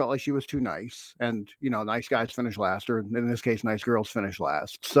time she felt like she was too nice, and nice guys finish last, or in this case, nice girls finish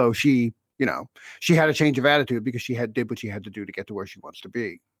last. So she had a change of attitude because she did what she had to do to get to where she wants to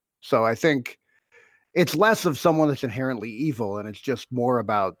be. So I think it's less of someone that's inherently evil, and it's just more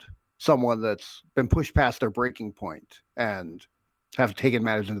about someone that's been pushed past their breaking point and have taken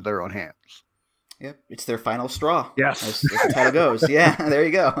matters into their own hands. Yep, it's their final straw. Yes. That's how it goes. Yeah, there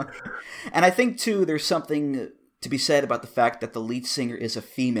you go. And I think, too, there's something to be said about the fact that the lead singer is a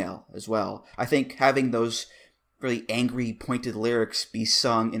female as well. I think having those really angry, pointed lyrics be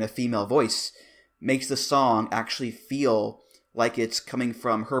sung in a female voice makes the song actually feel like it's coming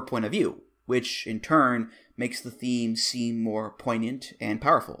from her point of view, which in turn makes the theme seem more poignant and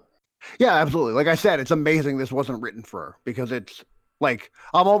powerful. Yeah, absolutely. Like I said, it's amazing this wasn't written for her, because it's like,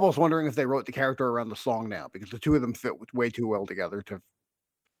 I'm almost wondering if they wrote the character around the song now, because the two of them fit way too well together to,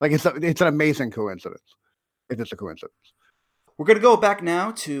 like, it's an amazing coincidence, if it's a coincidence. We're going to go back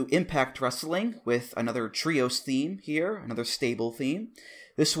now to Impact Wrestling with another trios theme here, another stable theme.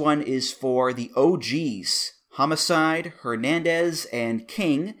 This one is for the OGs, Homicide, Hernandez, and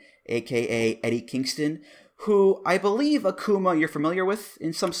King, a.k.a. Eddie Kingston, who I believe, Akuma, you're familiar with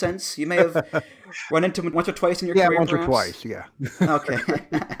in some sense. You may have run into him once or twice in your career, once perhaps? Or twice, yeah. Okay.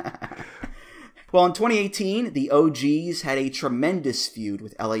 Well, in 2018, the OGs had a tremendous feud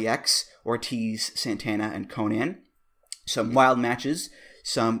with LAX, Ortiz, Santana, and Konnan. Some wild matches,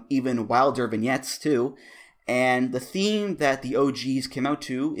 some even wilder vignettes, too. And the theme that the OGs came out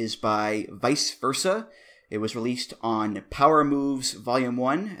to is by Vice Versa. It was released on Power Moves Volume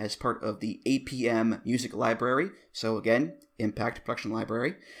 1 as part of the APM Music Library. So again, Impact Production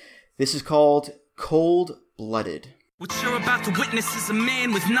Library. This is called Cold Blooded. What you're about to witness is a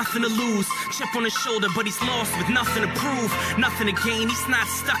man with nothing to lose. Chip on his shoulder, but he's lost with nothing to prove. Nothing to gain, he's not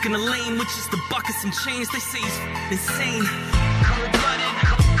stuck in a lane with just the buckets and chains. They say he's insane. Cold-blooded,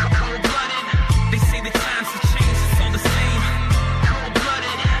 cold-blooded. They say the times have changed, it's all the same.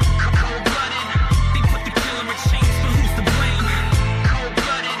 Cold-blooded, cold-blooded. They put the killer in chains, but who's to blame?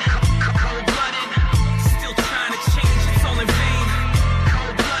 Cold-blooded, cold-blooded. Still trying to change, it's all in vain.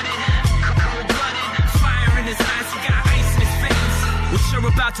 Cold-blooded, cold-blooded. Fire in his eyes, he got ice in his veins. What you're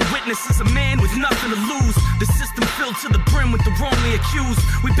about to witness is a man with nothing to lose. The system filled to the brim with the wrongly accused.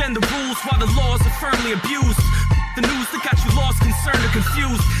 We bend the rules while the laws are firmly abused. The news that got you lost, concerned, or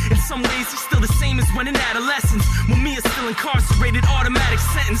confused. In some ways, he's still the same as when in adolescence. When me is still incarcerated, automatic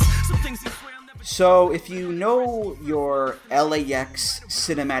sentence. Some things he swear I'll never... So, if you know your LAX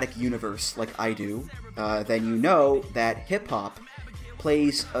cinematic universe like I do, then you know that hip-hop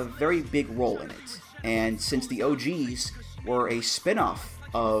plays a very big role in it. And since the OGs were a spin-off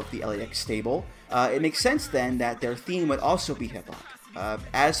of the LAX stable, it makes sense then that their theme would also be hip-hop.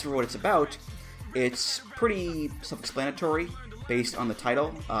 As for what it's about, it's pretty self-explanatory based on the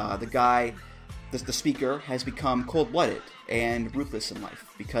title. The speaker, has become cold-blooded and ruthless in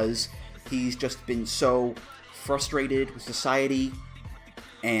life because he's just been so frustrated with society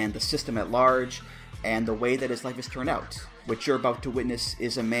and the system at large and the way that his life has turned out. What you're about to witness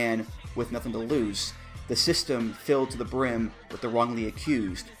is a man with nothing to lose. The system filled to the brim with the wrongly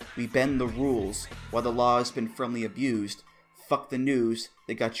accused. We bend the rules while the law has been firmly abused. Fuck the news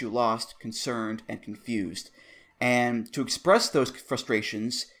that got you lost, concerned, and confused. And to express those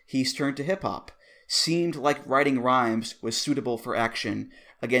frustrations, he's turned to hip-hop. Seemed like writing rhymes was suitable for action.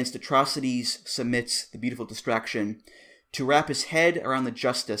 Against atrocities submits the beautiful distraction. To wrap his head around the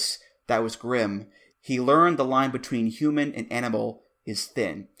justice that was grim, he learned the line between human and animal is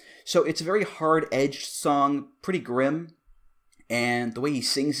thin. So it's a very hard-edged song, pretty grim, and the way he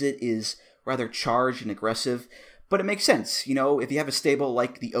sings it is rather charged and aggressive. But it makes sense, you know, if you have a stable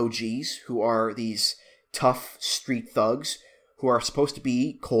like the OGs, who are these tough street thugs, who are supposed to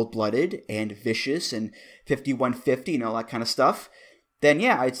be cold-blooded and vicious and 5150 and all that kind of stuff, then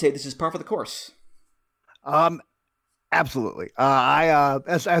yeah, I'd say this is par for the course. Absolutely.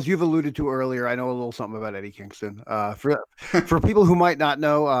 As you've alluded to earlier, I know a little something about Eddie Kingston. For people who might not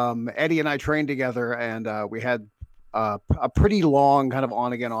know, Eddie and I trained together, and we had a pretty long kind of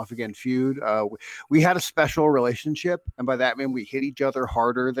on again, off again feud. We had a special relationship, and by that I mean we hit each other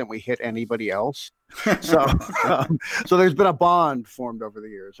harder than we hit anybody else. So there's been a bond formed over the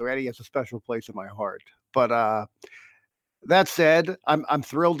years. So Eddie has a special place in my heart. But that said, I'm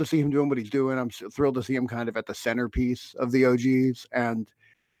thrilled to see him doing what he's doing. I'm thrilled to see him kind of at the centerpiece of the OGs, and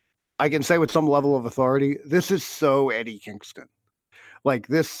I can say with some level of authority, this is so Eddie Kingston. Like,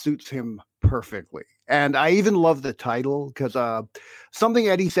 this suits him perfectly. And I even love the title because something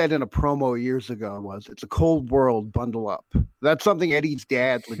Eddie said in a promo years ago was, "It's a cold world, bundle up." That's something Eddie's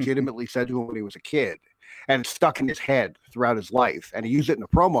dad legitimately said to him when he was a kid, and it stuck in his head throughout his life. And he used it in a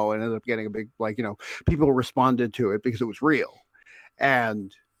promo and ended up getting a big, people responded to it because it was real.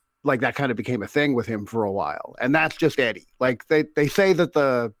 And that kind of became a thing with him for a while. And that's just Eddie. They say that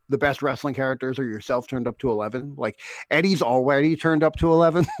the best wrestling characters are yourself turned up to 11. Eddie's already turned up to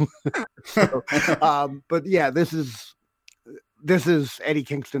 11. So, but yeah, this is Eddie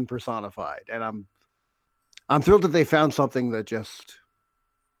Kingston personified. And I'm thrilled that they found something that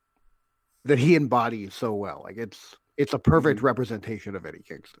he embodies so well. It's a perfect representation of Eddie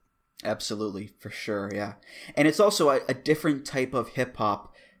Kingston. Absolutely, for sure, yeah. And it's also a different type of hip-hop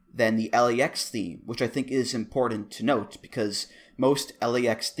than the LAX theme, which I think is important to note, because most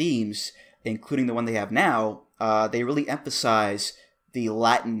LAX themes, including the one they have now, they really emphasize the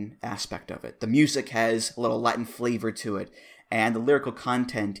Latin aspect of it. The music has a little Latin flavor to it, and the lyrical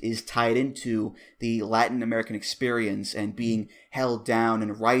content is tied into the Latin American experience and being held down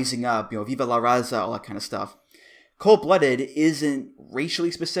and rising up, Viva la Raza, all that kind of stuff. Cold-Blooded isn't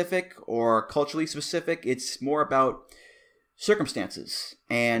racially specific or culturally specific. It's more about circumstances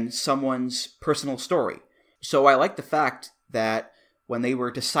and someone's personal story. So I like the fact that when they were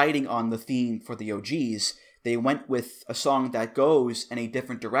deciding on the theme for the OGs, they went with a song that goes in a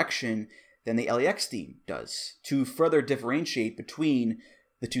different direction than the LAX theme does to further differentiate between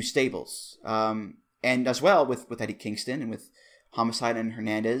the two stables. And as well with Eddie Kingston and with Homicide and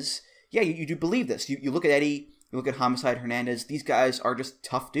Hernandez, yeah, you do believe this. You look at Eddie, you look at Homicide, Hernandez, these guys are just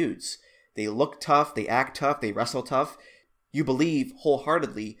tough dudes. They look tough, they act tough, they wrestle tough. You believe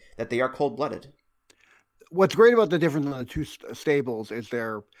wholeheartedly that they are cold-blooded. What's great about the difference in the two stables is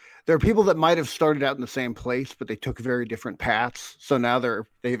there are people that might have started out in the same place, but they took very different paths. So now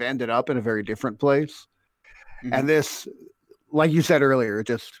they've ended up in a very different place. Mm-hmm. And this, like you said earlier,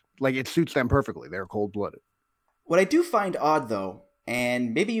 it suits them perfectly. They're cold-blooded. What I do find odd, though,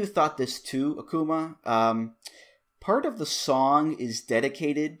 and maybe you thought this too, Akuma, part of the song is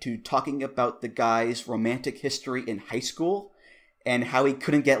dedicated to talking about the guy's romantic history in high school and how he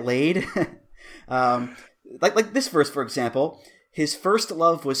couldn't get laid. Like this verse, for example, his first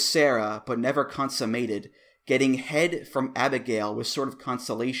love was Sarah, but never consummated. Getting head from Abigail was sort of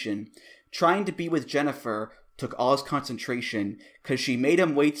consolation. Trying to be with Jennifer took all his concentration because she made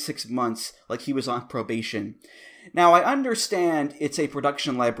him wait 6 months like he was on probation. Now, I understand it's a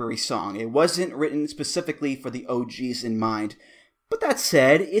production library song. It wasn't written specifically for the OGs in mind. But that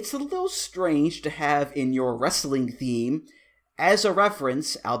said, it's a little strange to have in your wrestling theme, as a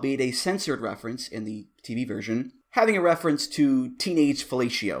reference, albeit a censored reference in the TV version, having a reference to teenage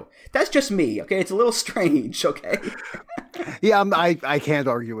fellatio. That's just me, okay? It's a little strange, okay? Yeah, I can't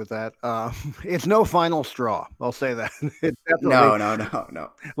argue with that. It's no final straw. I'll say that. No.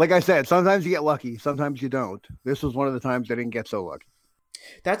 Like I said, sometimes you get lucky, sometimes you don't. This was one of the times I didn't get so lucky.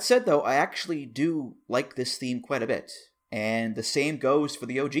 That said, though, I actually do like this theme quite a bit. And the same goes for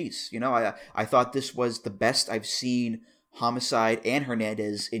the OGs. I thought this was the best I've seen Homicide and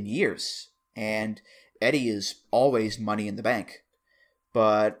Hernandez in years. And Eddie is always money in the bank.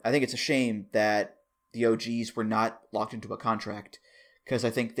 But I think it's a shame that the OGs were not locked into a contract, because I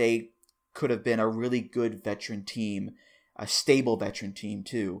think they could have been a really good veteran team, a stable veteran team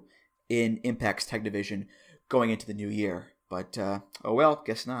too, in Impact's Tag Division going into the new year. But, oh well,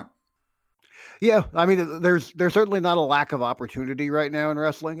 guess not. Yeah, I mean, there's certainly not a lack of opportunity right now in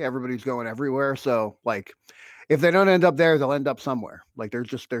wrestling. Everybody's going everywhere. So, if they don't end up there, they'll end up somewhere.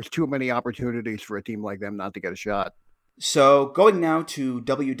 There's too many opportunities for a team like them not to get a shot. So, going now to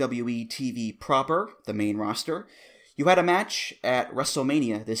WWE TV proper, the main roster, you had a match at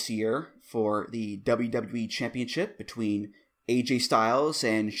WrestleMania this year for the WWE Championship between AJ Styles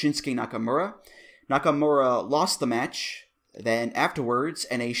and Shinsuke Nakamura. Nakamura lost the match, then afterwards,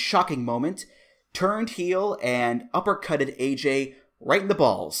 in a shocking moment, turned heel and uppercutted AJ right in the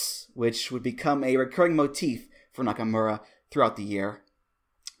balls, which would become a recurring motif for Nakamura throughout the year.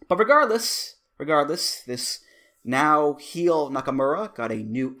 But regardless, this now heel Nakamura got a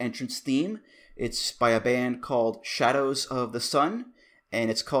new entrance theme. It's by a band called Shadows of the Sun,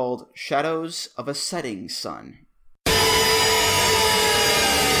 and it's called Shadows of a Setting Sun.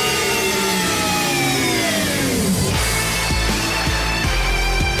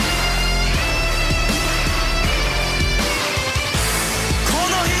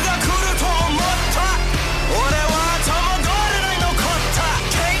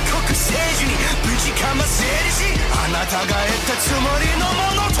 なたが得たつもりの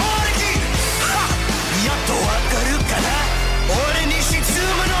ものとありきやっとわかるかな俺に質問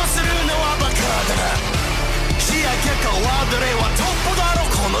をするのはバ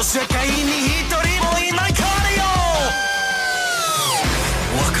の世界に一人もいないからよ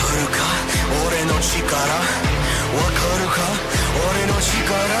わかるか俺の力わかるか俺の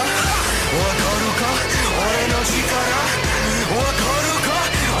力わかるか俺の力わかるか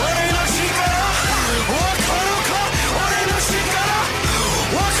俺の力わかるか俺の力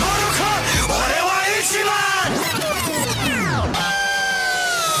わかるか俺は一番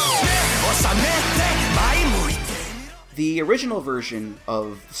目を覚めて前向いて The original version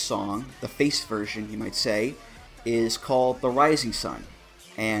of the song, the face version, you might say, is called The Rising Sun.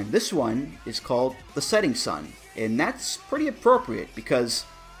 And this one is called The Setting Sun. And that's pretty appropriate because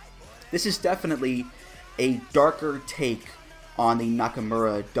this is definitely a darker take on the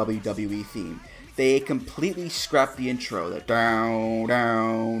Nakamura WWE theme. They completely scrapped the intro, the down,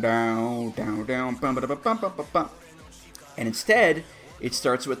 down, down, down, down, bum, bum, bum, bum, bum, bum. And instead, it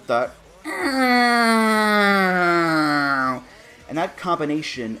starts with the and that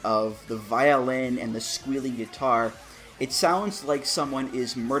combination of the violin and the squealing guitar, it sounds like someone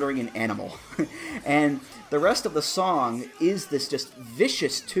is murdering an animal. And the rest of the song is this just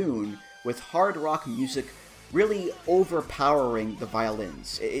vicious tune with hard rock music really overpowering the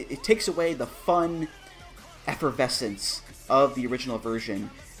violins. It takes away the fun effervescence of the original version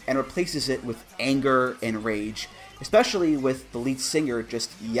and replaces it with anger and rage, especially with the lead singer just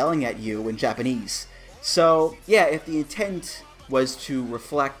yelling at you in Japanese. So, yeah, if the intent was to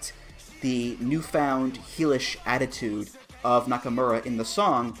reflect the newfound heelish attitude of Nakamura in the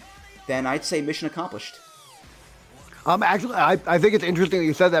song, then I'd say mission accomplished. Actually, I think it's interesting that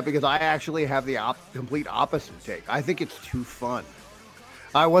you said that because I actually have the complete opposite take. I think it's too fun.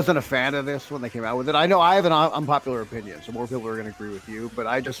 I wasn't a fan of this when they came out with it. I know I have an unpopular opinion, so more people are going to agree with you, but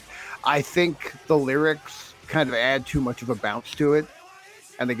I think the lyrics kind of add too much of a bounce to it,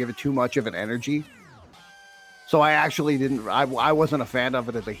 and they give it too much of an energy. So I actually I wasn't a fan of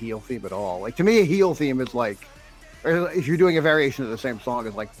it as a heel theme at all. Like, to me, a heel theme is like, or if you're doing a variation of the same song,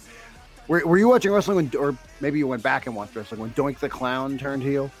 is like, were you watching wrestling or maybe you went back and watched wrestling when Doink the Clown turned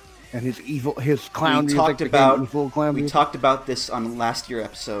heel and his clown music became evil clown music? We talked about this on last year's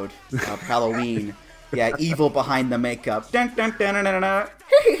episode of Halloween. Yeah, evil behind the makeup. Dun, dun, dun, dun, dun, dun.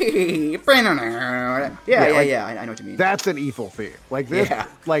 Yeah, I know what you mean. That's an evil theme. Like this,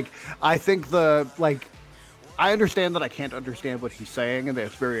 like I think I understand that I can't understand what he's saying and that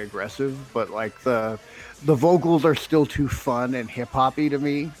it's very aggressive, but like the vocals are still too fun and hip-hoppy to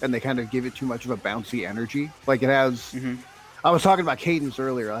me, and they kind of give it too much of a bouncy energy. Like it has, I was talking about cadence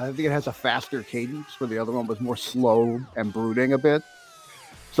earlier. I think it has a faster cadence where the other one was more slow and brooding a bit.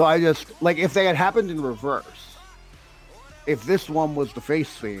 So I just, like, if they had happened in reverse, if this one was the face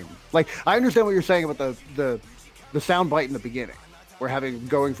theme, like, I understand what you're saying about the sound bite in the beginning. We're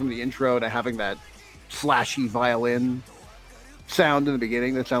going from the intro to having that slashy violin sound in the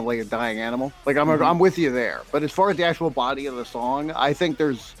beginning that sounds like a dying animal. Like, I'm with you there. But as far as the actual body of the song, I think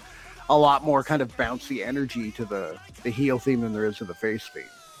there's a lot more kind of bouncy energy to the heel theme than there is to the face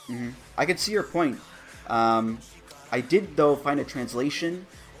theme. I can see your point. I did, though, find a translation,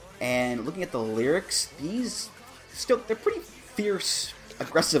 and looking at the lyrics, they're pretty fierce,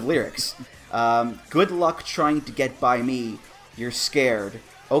 aggressive lyrics. Good luck trying to get by me. You're scared.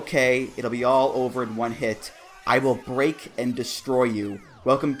 Okay, it'll be all over in one hit. I will break and destroy you.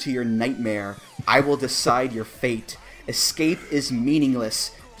 Welcome to your nightmare. I will decide your fate. Escape is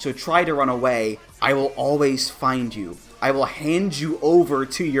meaningless, so try to run away. I will always find you. I will hand you over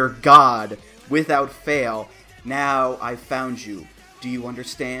to your God without fail. Now I've found you. Do you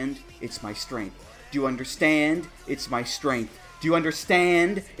understand? It's my strength. Do you understand? It's my strength. Do you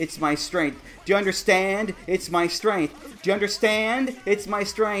understand? It's my strength. Do you understand? It's my strength. Do you understand? It's my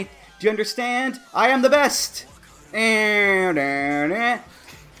strength. Do you understand? I am the best.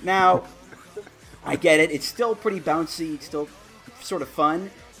 Now, I get it. It's still pretty bouncy. It's still sort of fun.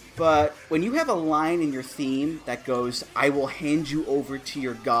 But when you have a line in your theme that goes, I will hand you over to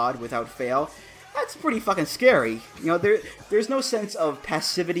your God without fail, that's pretty fucking scary. You know, there's no sense of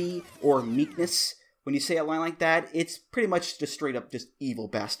passivity or meekness when you say a line like that. It's pretty much just straight up just evil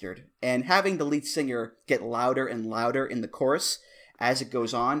bastard. And having the lead singer get louder and louder in the chorus as it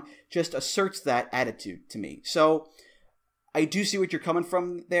goes on just asserts that attitude to me. So I do see what you're coming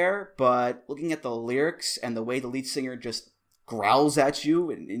from there, but looking at the lyrics and the way the lead singer just growls at you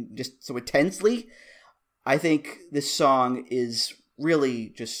and just so intensely, I think this song is really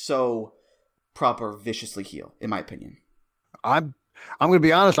just so proper viciously heel, in my opinion. I'm going to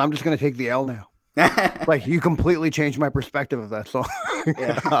be honest. I'm just going to take the L now. Like, you completely changed my perspective of that song.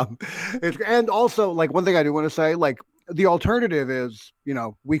 Yeah. And also, like, one thing I do want to say, like, the alternative is, you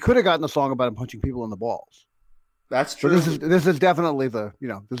know, we could have gotten a song about him punching people in the balls. That's So true. this is definitely this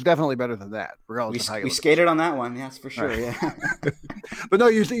is definitely better than that, regardless of how you We look at skated on that one, that's for sure. Right. Yeah. it. But no,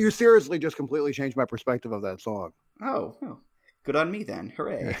 you seriously just completely changed my perspective of that song. Oh, good on me then.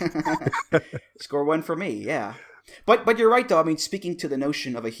 Hooray. Score one for me, yeah. But you're right, though. I mean, speaking to the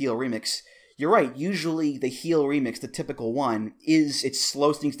notion of a heel remix, you're right. Usually the heel remix, the typical one, it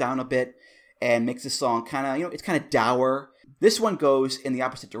slows things down a bit and makes the song kind of, it's kind of dour. This one goes in the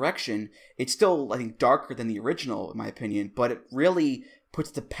opposite direction. It's still, I think, darker than the original, in my opinion, but it really puts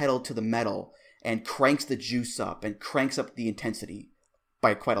the pedal to the metal and cranks the juice up and cranks up the intensity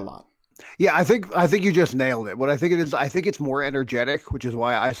by quite a lot. Yeah, I think you just nailed it. What I think it is, I think it's more energetic, which is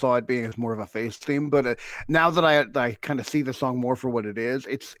why I saw it being as more of a face theme. But now that I kind of see the song more for what it is,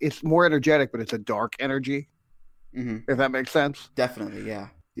 it's more energetic, but it's a dark energy. If that makes sense. Definitely, yeah.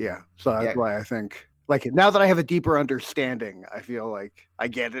 Yeah. So that's why I think, like, now that I have a deeper understanding, I feel like I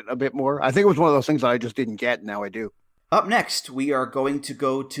get it a bit more. I think it was one of those things that I just didn't get. Now I do. Up next, we are going to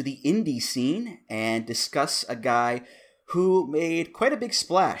go to the indie scene and discuss a guy who made quite a big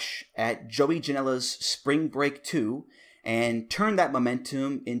splash at Joey Janela's Spring Break 2 and turned that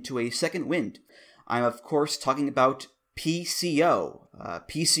momentum into a second wind. I'm, of course, talking about PCO.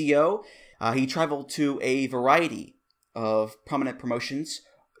 PCO, he traveled to a variety of prominent promotions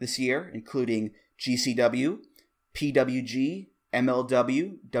this year, including GCW, PWG,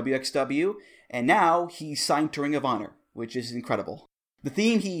 MLW, WXW, and now he's signed to Ring of Honor, which is incredible. The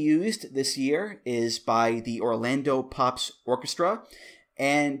theme he used this year is by the Orlando Pops Orchestra,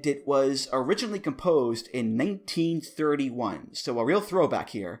 and it was originally composed in 1931. So a real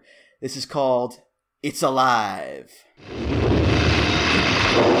throwback here. This is called It's Alive.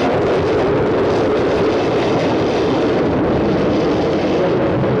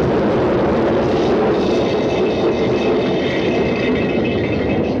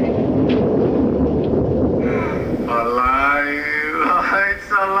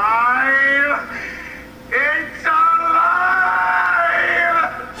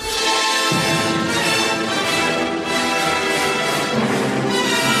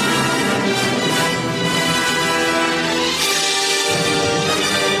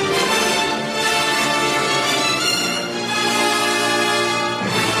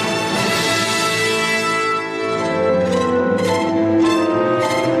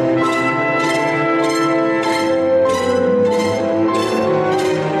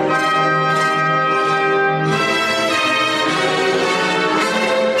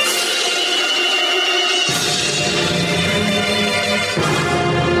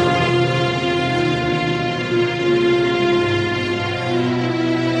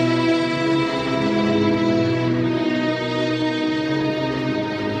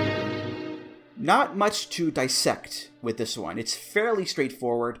 Not much to dissect with this one. It's fairly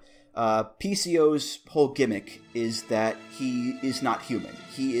straightforward. PCO's whole gimmick is that he is not human.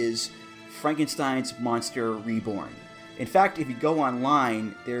 He is Frankenstein's monster reborn. In fact, if you go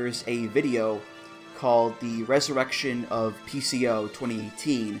online, there's a video called The Resurrection of PCO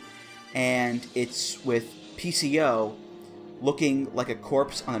 2018, and it's with PCO looking like a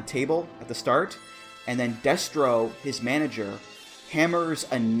corpse on a table at the start, and then Destro, his manager, hammers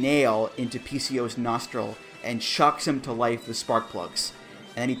a nail into PCO's nostril and shocks him to life with spark plugs.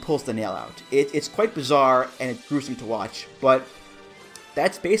 And then he pulls the nail out. It's quite bizarre and it's gruesome to watch, but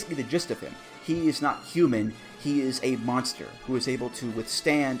that's basically the gist of him. He is not human, he is a monster who is able to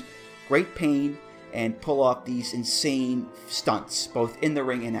withstand great pain and pull off these insane stunts, both in the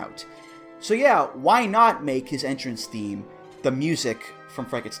ring and out. So yeah, why not make his entrance theme the music from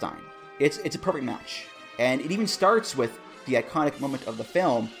Frankenstein? It's a perfect match. And it even starts with the iconic moment of the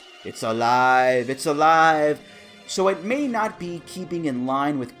film, "It's alive, it's alive." So it may not be keeping in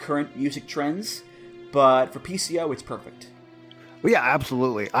line with current music trends, but for PCO, it's perfect. Well, yeah,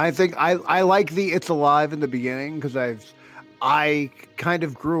 absolutely. I think I like the "It's Alive" in the beginning because I kind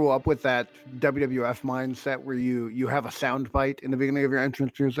of grew up with that WWF mindset where you have a sound bite in the beginning of your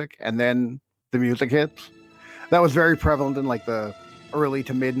entrance music and then the music hits. That was very prevalent in like the early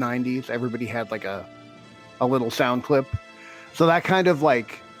to mid 90s. Everybody had like a little sound clip. So that kind of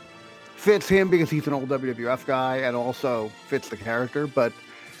like fits him because he's an old WWF guy and also fits the character. But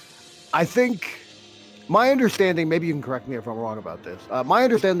I think my understanding, maybe you can correct me if I'm wrong about this. My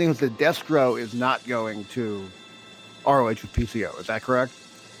understanding is that Destro is not going to ROH with PCO. Is that correct?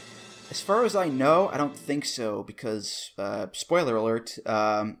 As far as I know, I don't think so because, spoiler alert,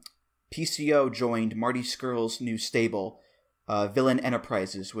 PCO joined Marty Scurll's new stable, Villain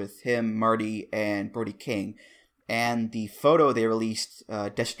Enterprises, with him, Marty, and Brody King. And the photo they released,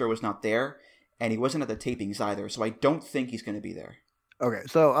 Destro was not there, and he wasn't at the tapings either, so I don't think he's going to be there. Okay,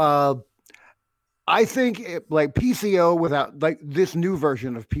 so I think like PCO without like this new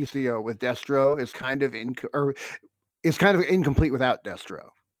version of PCO with Destro is kind of incomplete without Destro.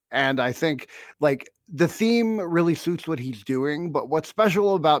 And I think like the theme really suits what he's doing. But what's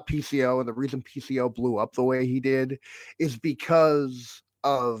special about PCO and the reason PCO blew up the way he did is because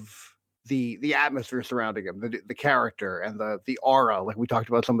of the atmosphere surrounding him, the character and the aura, like we talked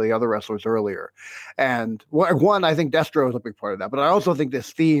about some of the other wrestlers earlier. And one, I think Destro is a big part of that, but I also think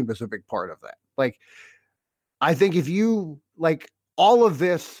this theme is a big part of that. Like, I think if you like all of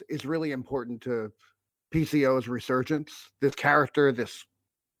this is really important to PCO's resurgence, this character, this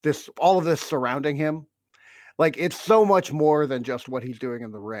all of this surrounding him. Like, it's so much more than just what he's doing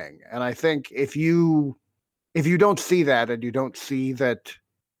in the ring. And I think if you don't see that, and you don't see that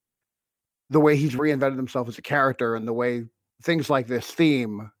the way he's reinvented himself as a character and the way things like this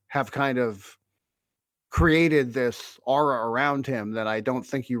theme have kind of created this aura around him, that I don't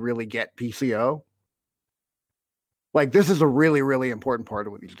think you really get PCO. Like, this is a really, really important part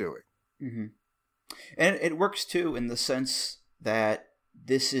of what he's doing. Mm-hmm. And it works too in the sense that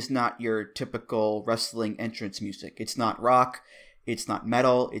this is not your typical wrestling entrance music. It's not rock, it's not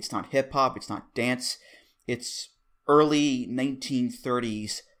metal, it's not hip hop, it's not dance. It's early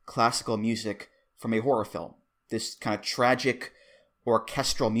 1930s classical music from a horror film. This kind of tragic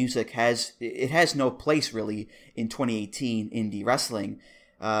orchestral music has no place really in 2018 indie wrestling.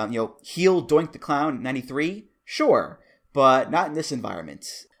 Heel Doink the Clown in 93, sure, but not in this environment.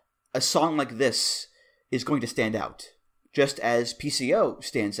 A song like this is going to stand out, just as PCO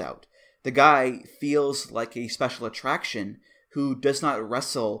stands out. The guy feels like a special attraction who does not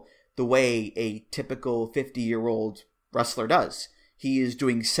wrestle the way a typical 50-year-old wrestler does. He is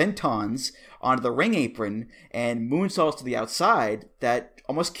doing sentons onto the ring apron and moonsaults to the outside that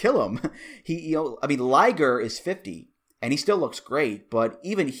almost kill him. Liger is 50 and he still looks great, but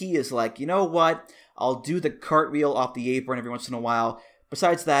even he is like, you know what? I'll do the cartwheel off the apron every once in a while.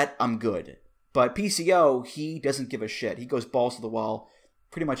 Besides that, I'm good. But PCO, he doesn't give a shit. He goes balls to the wall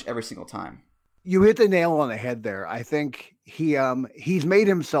pretty much every single time. You hit the nail on the head there. I think he's made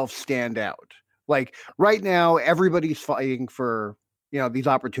himself stand out. Like, right now, everybody's fighting for, these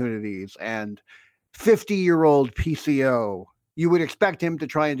opportunities, and 50-year-old PCO, you would expect him to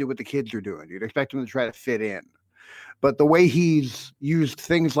try and do what the kids are doing. You'd expect him to try to fit in. But the way he's used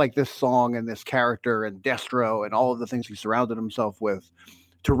things like this song and this character and Destro and all of the things he surrounded himself with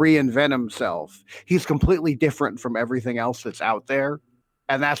to reinvent himself, he's completely different from everything else that's out there.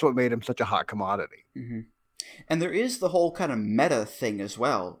 And that's what made him such a hot commodity. Mm-hmm. And there is the whole kind of meta thing as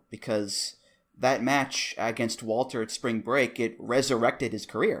well, because that match against Walter at Spring Break, it resurrected his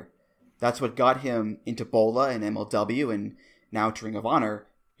career. That's what got him into Bola and MLW and now to Ring of Honor.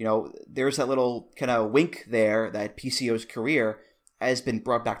 There's that little kind of wink there that PCO's career has been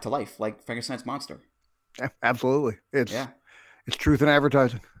brought back to life, like Frankenstein's monster. Yeah, absolutely. It's truth in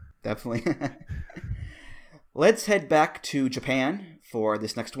advertising. Definitely. Let's head back to Japan for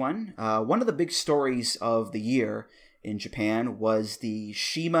this next one. One of the big stories of the year in Japan was the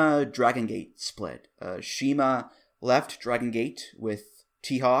CIMA Dragon Gate split. CIMA left Dragon Gate with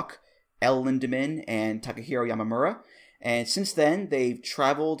T-Hawk, El Lindemann, and Takahiro Yamamura. And since then, they've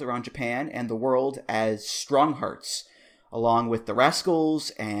traveled around Japan and the world as Strong Hearts, along with the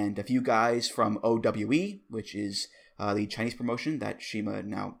Rascals and a few guys from OWE, which is the Chinese promotion that CIMA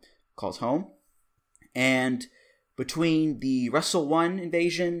now calls home. And between the Wrestle One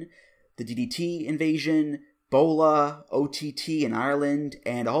invasion, the DDT invasion, Bola, OTT in Ireland,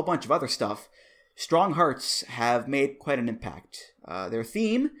 and a whole bunch of other stuff, Strong Hearts have made quite an impact. Their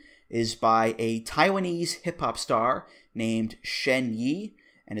theme is by a Taiwanese hip-hop star named Shen Yi,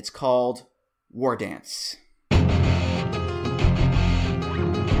 and it's called War Dance.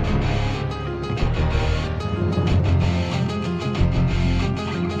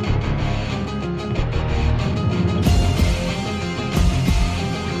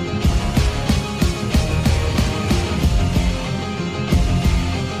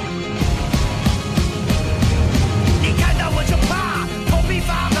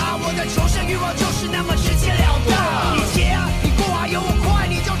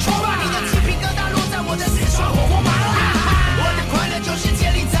 我的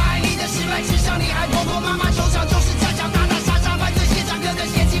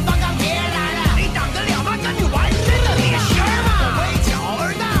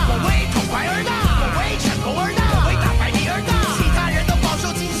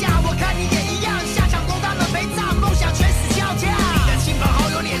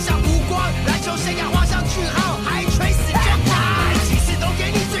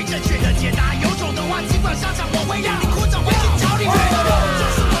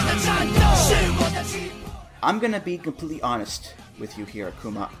I'm going to be completely honest with you here,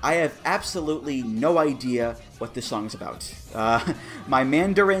 Akuma. I have absolutely no idea what this song is about. My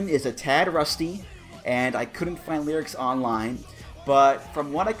Mandarin is a tad rusty, and I couldn't find lyrics online, but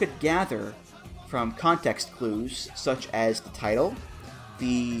from what I could gather from context clues, such as the title,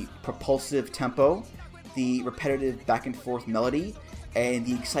 the propulsive tempo, the repetitive back and forth melody, and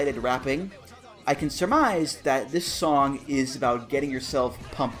the excited rapping, I can surmise that this song is about getting yourself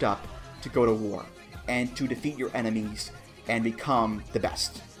pumped up to go to war and to defeat your enemies and become the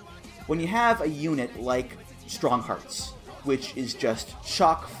best. When you have a unit like Strong Hearts, which is just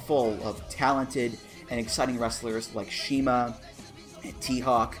chock full of talented and exciting wrestlers like Shima and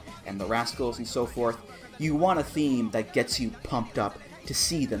T-Hawk and the Rascals and so forth, you want a theme that gets you pumped up to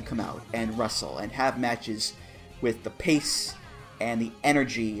see them come out and wrestle and have matches with the pace and the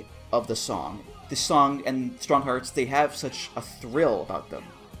energy of the song. This song and Strong Hearts, they have such a thrill about them.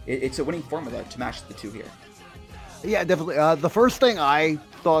 It's a winning formula to match the two here. Yeah, definitely. The first thing I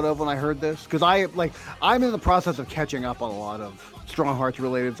thought of when I heard this, because I'm in the process of catching up on a lot of Strong Hearts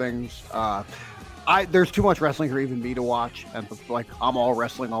related things. There's too much wrestling for even me to watch, and I'm all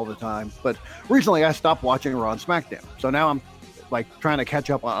wrestling all the time. But recently, I stopped watching Raw and SmackDown, so now I'm trying to catch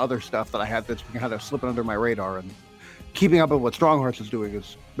up on other stuff that I had that's kind of slipping under my radar. And keeping up with what Strong Hearts is doing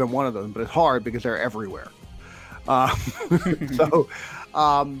has been one of them, but it's hard because they're everywhere. So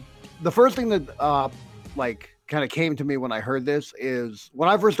the first thing that kind of came to me when I heard this is when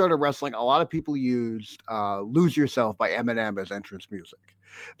I first started wrestling, a lot of people used Lose Yourself by Eminem as entrance music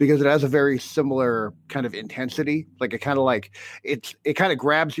because it has a very similar kind of intensity. It kind of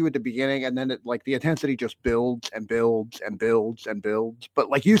grabs you at the beginning, and then the intensity just builds and builds and builds and builds. But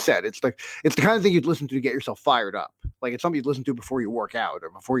like you said, it's the kind of thing you'd listen to get yourself fired up. It's something you'd listen to before you work out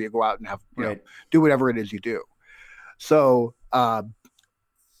or before you go out and have do whatever it is you do. So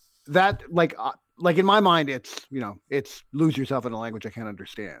that in my mind, it's Lose Yourself in a language I can't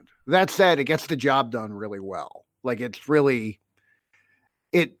understand. That said, it gets the job done really well. It's really,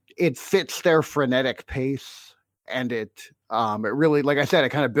 it fits their frenetic pace, and it really, like I said, it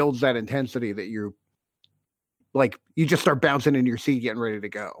kind of builds that intensity that you just start bouncing in your seat, getting ready to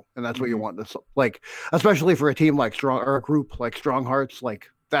go, and that's what you want. This especially for a team like Strong or a group like Strong Hearts,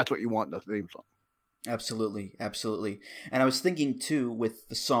 that's what you want in the theme song. Absolutely, absolutely. And I was thinking, too, with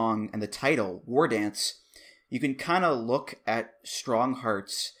the song and the title, War Dance, you can kind of look at Strong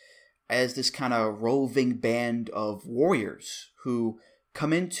Hearts as this kind of roving band of warriors who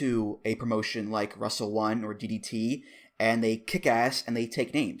come into a promotion like Wrestle One or DDT, and they kick ass and they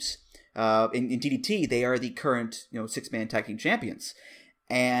take names. In DDT, they are the current 6-man tag team champions.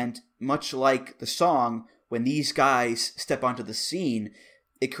 And much like the song, when these guys step onto the scene,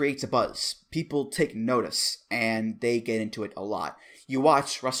 it creates a buzz. People take notice, and they get into it a lot. You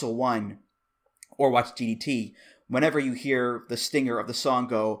watch Wrestle One or watch DDT, whenever you hear the stinger of the song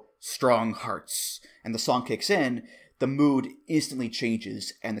go, Strong Hearts, and the song kicks in, the mood instantly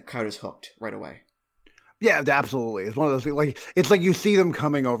changes, and the crowd is hooked right away. Yeah, absolutely. It's one of those things, it's like you see them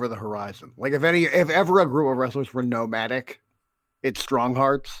coming over the horizon. If ever a group of wrestlers were nomadic, it's Strong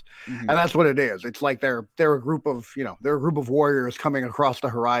Hearts, and that's what it is. It's like they're a group of warriors coming across the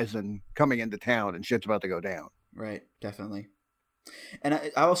horizon, coming into town, and shit's about to go down. Right, definitely. And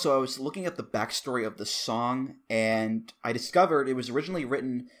I was looking at the backstory of the song, and I discovered it was originally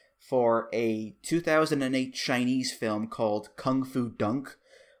written for a 2008 Chinese film called Kung Fu Dunk,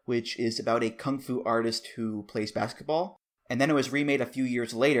 which is about a kung fu artist who plays basketball. And then it was remade a few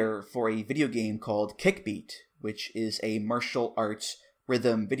years later for a video game called Kickbeat, which is a martial arts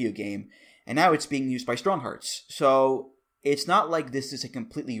rhythm video game, and now it's being used by Strong Hearts. So it's not like this is a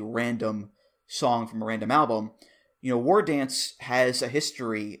completely random song from a random album. War Dance has a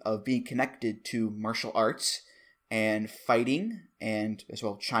history of being connected to martial arts and fighting, and as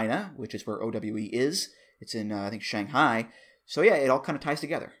well China, which is where OWE is. It's in, I think, Shanghai. So yeah, it all kind of ties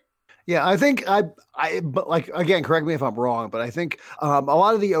together. Yeah, I think but again, correct me if I'm wrong, but I think a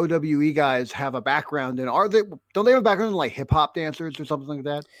lot of the OWE guys have a background in, don't they have a background in hip hop dancers or something like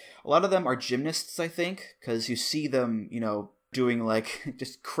that? A lot of them are gymnasts, I think, because you see them, doing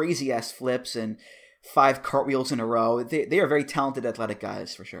just crazy ass flips and 5 cartwheels in a row. They are very talented, athletic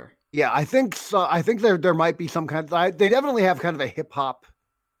guys for sure. Yeah, I think so. I think there might be some kind of, they definitely have kind of a hip hop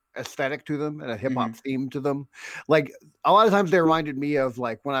aesthetic to them and a hip hop theme to them. A lot of times they reminded me of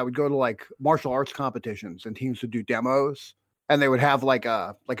when I would go to martial arts competitions and teams would do demos, and they would have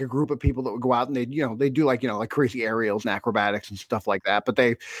a group of people that would go out and they do crazy aerials and acrobatics and stuff like that. But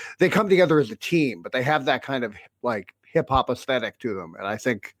they come together as a team, but they have that kind of hip hop aesthetic to them, and I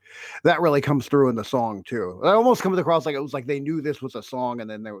think that really comes through in the song too. It almost comes across like it was like they knew this was a song, and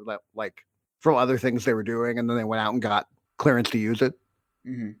then they were from other things they were doing, and then they went out and got clearance to use it.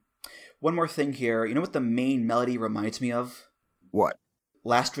 Mm-hmm. One more thing here. You know what the main melody reminds me of? What?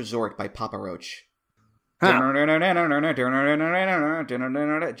 Last Resort by Papa Roach. Huh.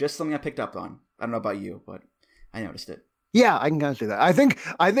 Just something I picked up on. I don't know about you, but I noticed it. Yeah, I can kind of see that. I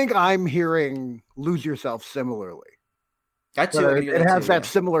think I'm hearing Lose Yourself similarly. That too. It has that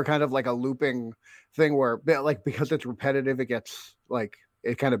similar kind of like a looping thing where, like, because it's repetitive, it gets like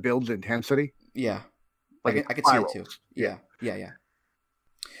it kind of builds intensity. Yeah, like I could see it too. Yeah.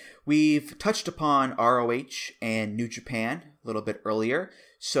 We've touched upon ROH and New Japan a little bit earlier,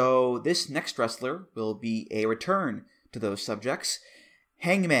 so this next wrestler will be a return to those subjects.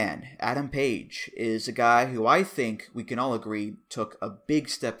 Hangman Adam Page is a guy who I think we can all agree took a big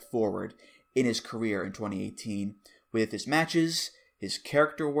step forward in his career in 2018 with his matches, his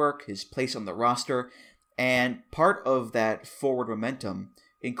character work, his place on the roster, and part of that forward momentum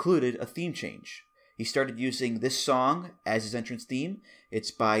included a theme change. He started using this song as his entrance theme.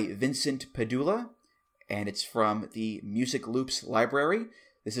 It's by Vincent Padula, and it's from the Music Loops library.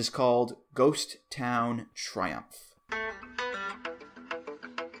 This is called Ghost Town Triumph.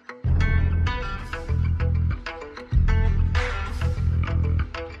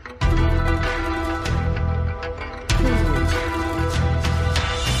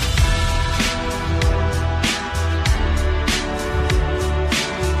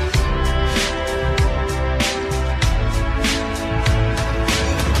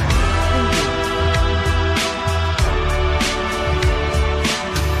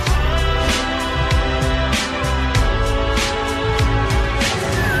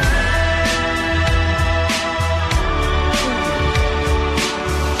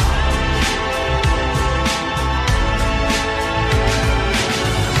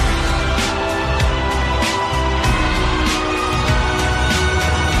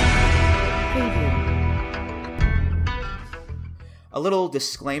 A little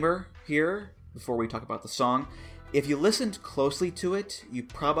disclaimer here before we talk about the song. If you listened closely to it, you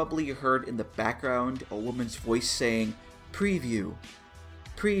probably heard in the background a woman's voice saying, "Preview,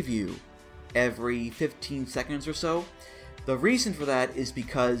 preview," every 15 seconds or so. The reason for that is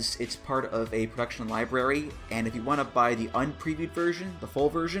because it's part of a production library, and if you want to buy the unpreviewed version, the full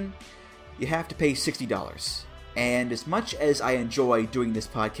version, you have to pay $60. And as much as I enjoy doing this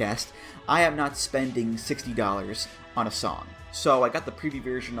podcast, I am not spending $60 on a song. So I got the preview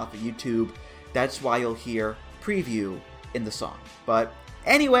version off of YouTube. That's why you'll hear preview in the song. But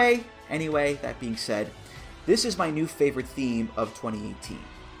anyway, that being said, this is my new favorite theme of 2018.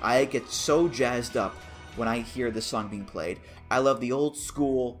 I get so jazzed up when I hear this song being played. I love the old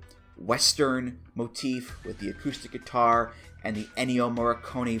school Western motif with the acoustic guitar and the Ennio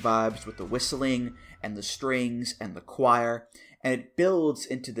Morricone vibes with the whistling and the strings and the choir. And it builds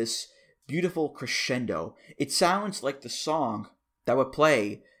into this beautiful crescendo. It sounds like the song that would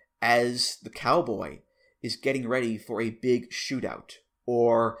play as the cowboy is getting ready for a big shootout,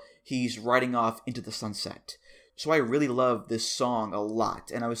 or he's riding off into the sunset. So I really love this song a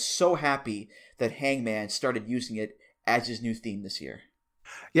lot, and I was so happy that Hangman started using it as his new theme this year.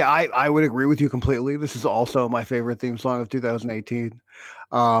 Yeah, I would agree with you completely. This is also my favorite theme song of 2018.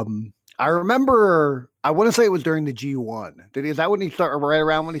 I remember, I want to say it was during the G1. Is that when he started, right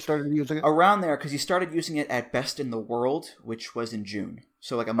around when he started using it? Around there, because he started using it at Best in the World, which was in June.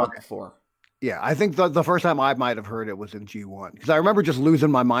 So like a month before. Yeah, I think the first time I might have heard it was in G1. Because I remember just losing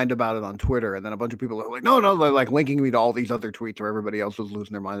my mind about it on Twitter. And then a bunch of people were like, no, they're like linking me to all these other tweets where everybody else was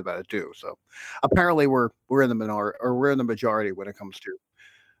losing their mind about it too. So apparently we're in the minority, or we're in the majority when it comes to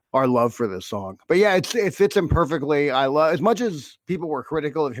our love for this song. But yeah, it fits him perfectly. I love, as much as people were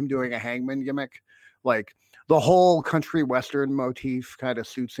critical of him doing a Hangman gimmick, like the whole country western motif kind of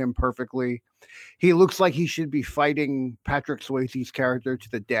suits him perfectly. He looks like he should be fighting Patrick Swayze's character to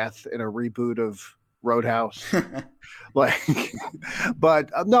the death in a reboot of Roadhouse. But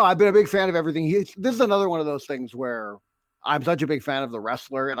no, I've been a big fan of everything. This is another one of those things where I'm such a big fan of the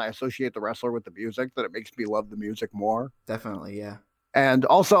wrestler and I associate the wrestler with the music that it makes me love the music more. Definitely, yeah. And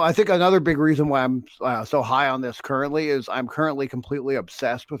also, I think another big reason why I'm so high on this currently is I'm currently completely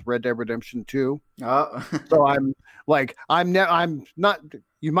obsessed with Red Dead Redemption 2. Oh. So I'm not,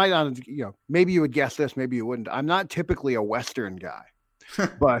 you might not, maybe you would guess this, maybe you wouldn't. I'm not typically a Western guy,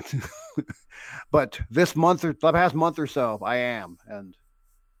 but this month or the past month or so, I am. And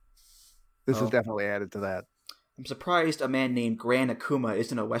this has definitely added to that. I'm surprised a man named Gran Akuma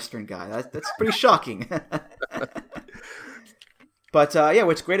isn't a Western guy. That's pretty shocking. But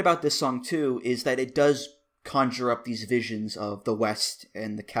what's great about this song, too, is that it does conjure up these visions of the West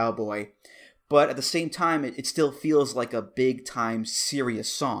and the cowboy. but at the same time, it still feels like a big-time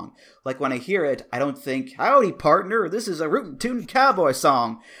serious song. Like when I hear it, I don't think, howdy, partner, this is a rootin' tootin' cowboy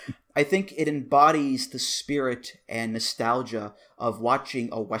song. I think it embodies the spirit and nostalgia of watching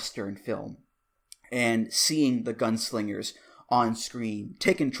a Western film and seeing the gunslingers on screen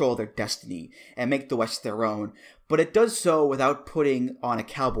take control of their destiny and make the West their own. But it does so without putting on a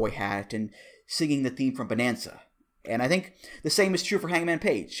cowboy hat and singing the theme from Bonanza. And I think the same is true for Hangman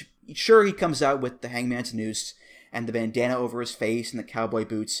Page. Sure, he comes out with the hangman's noose and the bandana over his face and the cowboy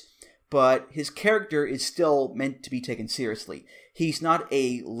boots, but his character is still meant to be taken seriously. He's not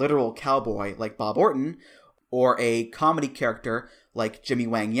a literal cowboy like Bob Orton or a comedy character like Jimmy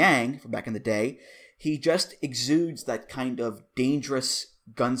Wang Yang from back in the day. He just exudes that kind of dangerous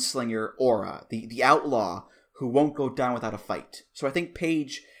gunslinger aura, the outlaw who won't go down without a fight. So I think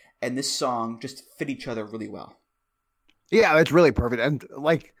Page and this song just fit each other really well. Yeah, it's really perfect. And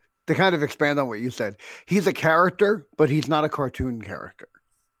like, to kind of expand on what you said, he's a character, but he's not a cartoon character.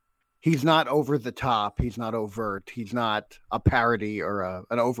 He's not over the top. He's not overt. He's not a parody or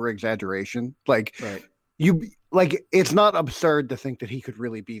an over exaggeration. Like, right. It's not absurd to think that he could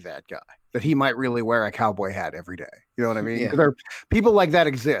really be that guy, that he might really wear a cowboy hat every day. You know what I mean? Yeah. People like that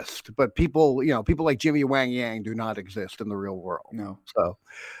exist, but people like Jimmy Wang Yang do not exist in the real world. No. So,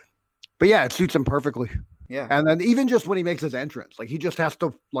 but yeah, it suits him perfectly. Yeah. And then even just when he makes his entrance, like he just has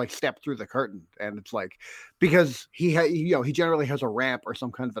to like step through the curtain, and it's like, because he generally has a ramp or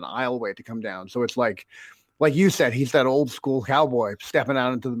some kind of an aisleway to come down. So it's like you said, he's that old school cowboy stepping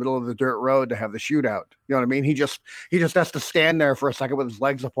out into the middle of the dirt road to have the shootout. You know what I mean? He just has to stand there for a second with his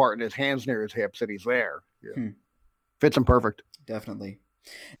legs apart and his hands near his hips, and he's there. Yeah. Fits him perfect. Definitely.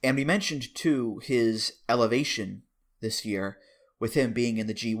 And we mentioned too his elevation this year with him being in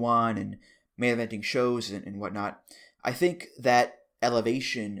the G1 and main eventing shows and whatnot. I think that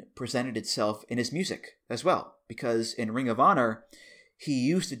elevation presented itself in his music as well, because in Ring of Honor, he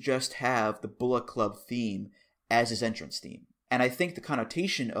used to just have the Bullet Club theme as his entrance theme. And I think the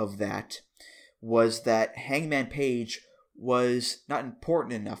connotation of that was that Hangman Page was not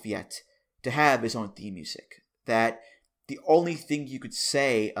important enough yet to have his own theme music. That the only thing you could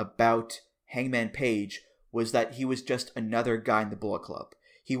say about Hangman Page was that he was just another guy in the Bullet Club.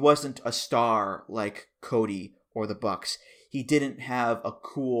 He wasn't a star like Cody or the Bucks. He didn't have a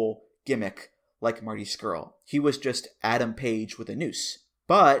cool gimmick like Marty Scurll. He was just Adam Page with a noose.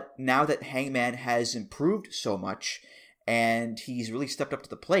 But now that Hangman has improved so much and he's really stepped up to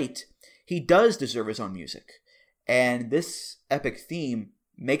the plate, he does deserve his own music. And this epic theme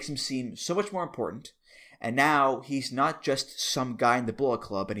makes him seem so much more important. And now he's not just some guy in the Bullet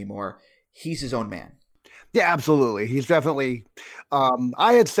Club anymore. He's his own man. Yeah, absolutely. He's definitely,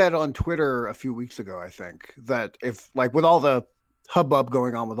 I had said on Twitter a few weeks ago, I think, that if with all the hubbub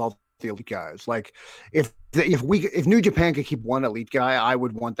going on with all the elite guys, like if New Japan could keep one elite guy, I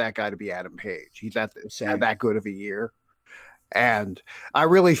would want that guy to be Adam Page. He's had that good of a year. And I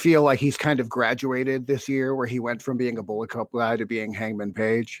really feel like he's kind of graduated this year, where he went from being a Bullet Club guy to being Hangman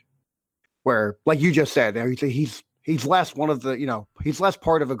Page, where, like you just said, he's less one of the, he's less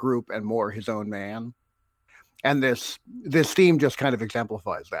part of a group and more his own man. And this theme just kind of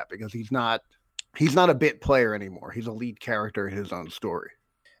exemplifies that, because he's not a bit player anymore. He's a lead character in his own story.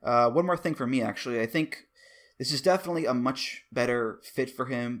 One more thing for me, actually. I think this is definitely a much better fit for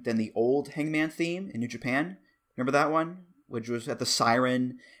him than the old Hangman theme in New Japan. Remember that one? Which was at the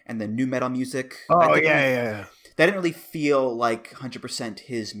siren and the new metal music. Oh, yeah. That didn't really feel like 100%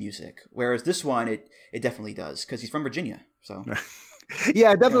 his music. Whereas this one, it definitely does, because he's from Virginia. So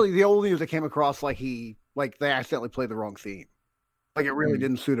yeah, definitely. Yeah. The old music came across like they accidentally played the wrong theme. Like it really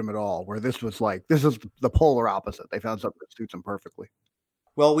didn't suit him at all, where this is the polar opposite. They found something that suits him perfectly.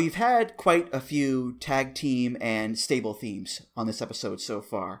 Well, we've had quite a few tag team and stable themes on this episode so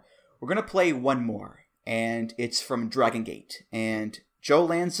far. We're going to play one more, and it's from Dragon Gate. And Joe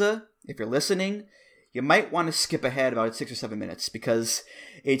Lanza, if you're listening, you might want to skip ahead about 6 or 7 minutes, because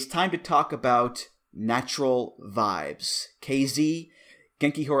it's time to talk about Natural Vibes. KZ,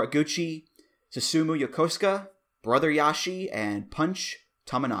 Genki Horiguchi, Susumu Yokosuka, Brother Yashi, and Punch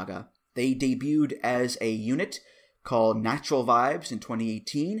Tominaga. They debuted as a unit called Natural Vibes in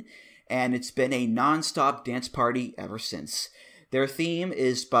 2018, and it's been a non-stop dance party ever since. Their theme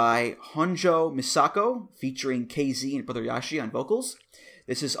is by Honjo Misako, featuring KZ and Brother Yashi on vocals.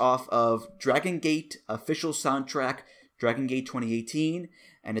 This is off of Dragon Gate official soundtrack, Dragon Gate 2018,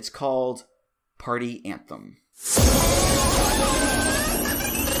 and it's called Party Anthem.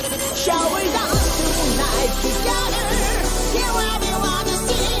 Shall we dance tonight together? Hear everyone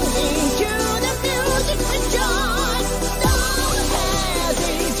singing to the music with joy. Don't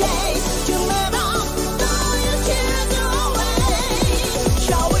hesitate to move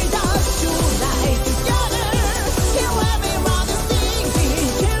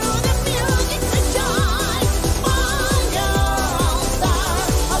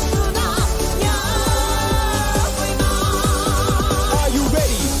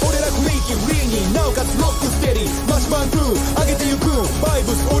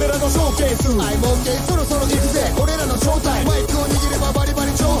OK そろそろ行くぜ俺らの正体マイクを握ればバリバ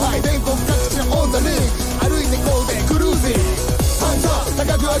リ超ハイ全国各地のオンザリング歩いてこうぜクルージングハンズアップ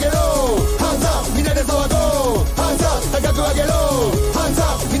高く上げろハンズアップみんなで騒ごうハンズアップ高く上げろハンズ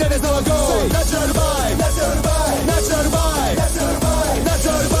アップみんなで騒ごうナチュラルバイナチュラルバイナチュラルバイナチュラルバイナ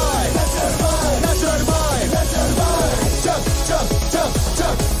チュラルバイナチュラルバイナチュラルバイナチュラルバイジャンプジャンプジャン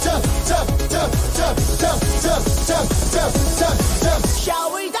プジャンプジャンプジャンプジャンプジャンプジャンプジャンプジャンプジャンプジャンプジャンプ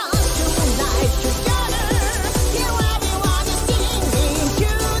Shall we dance tonight together? Hear everyone singing to the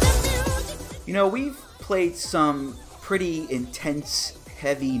music. You know, we've played some pretty intense,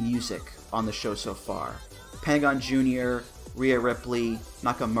 heavy music on the show so far. Pentagon Jr., Rhea Ripley,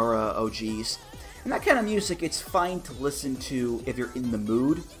 Nakamura OGs. And that kind of music, it's fine to listen to if you're in the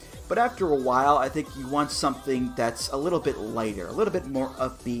mood. But after a while, I think you want something that's a little bit lighter, a little bit more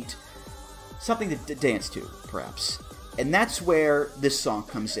upbeat, something to dance to, perhaps. And that's where this song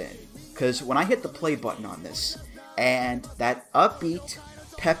comes in. Because when I hit the play button on this, and that upbeat,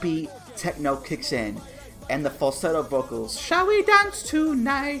 peppy techno kicks in, and the falsetto vocals, shall we dance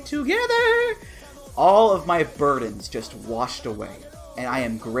tonight together? All of my burdens just washed away. And I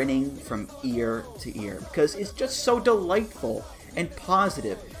am grinning from ear to ear. Because it's just so delightful and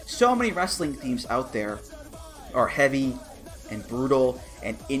positive. So many wrestling themes out there are heavy and brutal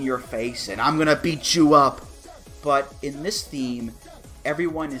and in your face, and I'm gonna beat you up. But in this theme,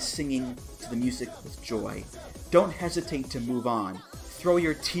 everyone is singing to the music with joy. Don't hesitate to move on. Throw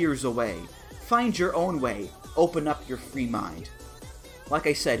your tears away. Find your own way. Open up your free mind. Like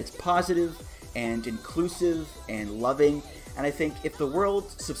I said, it's positive and inclusive and loving, and I think if the world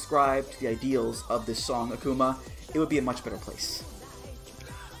subscribed to the ideals of this song, Akuma, it would be a much better place.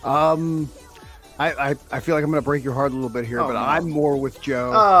 I feel like I'm going to break your heart a little bit here, but no. I'm more with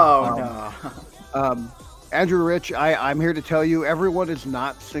Joe. No. Andrew Rich, I'm here to tell you, everyone is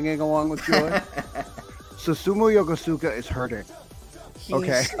not singing along with Joy. Susumu Yokosuka is hurting.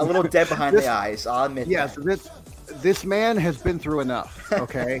 He's a little dead behind the eyes, I'll admit yes, that. this man has been through enough,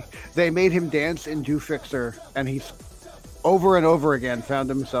 okay? They made him dance in Do Fixer, and he's over and over again found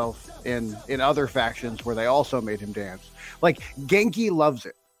himself in other factions where they also made him dance. Like, Genki loves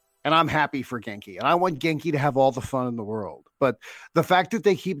it, and I'm happy for Genki, and I want Genki to have all the fun in the world. But the fact that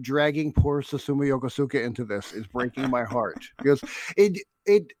they keep dragging poor Susumu Yokosuka into this is breaking my heart, because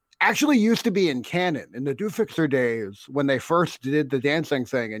it actually used to be in canon in the Do Fixer days when they first did the dancing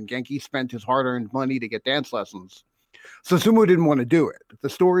thing and Genki spent his hard-earned money to get dance lessons. Susumu didn't want to do it. The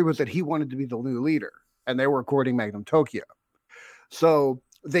story was that he wanted to be the new leader, and they were courting Magnum Tokyo. So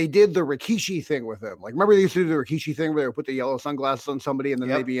they did the Rikishi thing with him. Like, remember they used to do the Rikishi thing where they would put the yellow sunglasses on somebody and then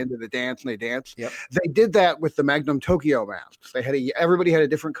they'd be into the dance and they dance? Yep. They did that with the Magnum Tokyo masks. Everybody had a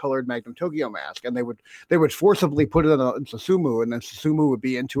different colored Magnum Tokyo mask, and they would forcibly put it on Susumu, and then Susumu would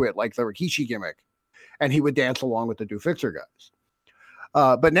be into it like the Rikishi gimmick, and he would dance along with the Do Fixer guys.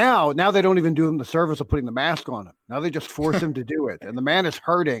 But now they don't even do him the service of putting the mask on him. Now they just force him to do it, and the man is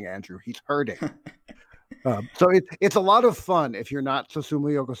hurting, Andrew. He's hurting. So it's a lot of fun if you're not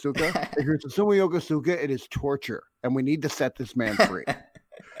Susumu Yokosuka. If you're Susumu Yokosuka, it is torture, and we need to set this man free.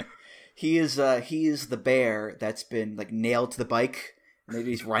 He is the bear that's been like nailed to the bike.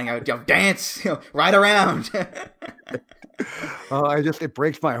 Maybe he's running out, dance, ride around. It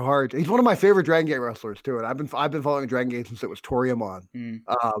breaks my heart. He's one of my favorite Dragon Gate wrestlers too, and I've been following Dragon Gate since it was Toriumon.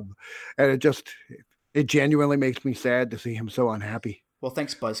 And it genuinely makes me sad to see him so unhappy. Well,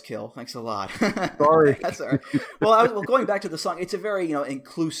 thanks, Buzzkill. Thanks a lot. Sorry. That's all right. Well, going back to the song, it's a very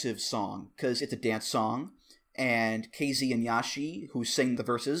inclusive song because it's a dance song, and KZ and Yashi, who sing the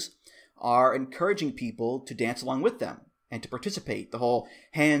verses, are encouraging people to dance along with them and to participate. The whole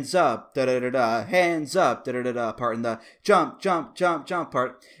hands up, da da da da, hands up, da da da da part, and the jump, jump, jump, jump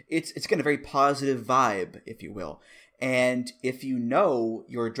part. It's got a very positive vibe, if you will. And if you know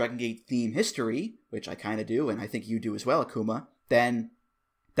your Dragon Gate theme history, which I kind of do, and I think you do as well, Akuma, then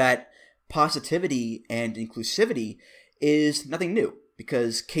that positivity and inclusivity is nothing new,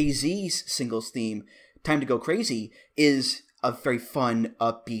 because KZ's singles theme, Time to Go Crazy, is a very fun,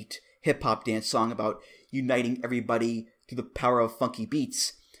 upbeat hip-hop dance song about uniting everybody through the power of funky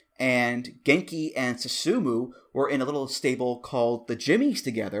beats. And Genki and Susumu were in a little stable called the Jimmies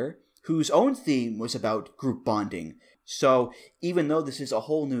together, whose own theme was about group bonding. So even though this is a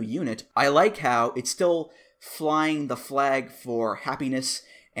whole new unit, I like how it's still flying the flag for happiness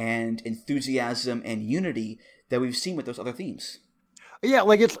and enthusiasm and unity that we've seen with those other themes. Yeah,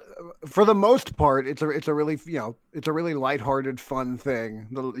 like it's for the most part, it's a really it's a really lighthearted, fun thing.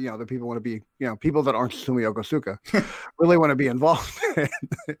 The people want to be people that aren't Susumu Yokosuka really want to be involved in.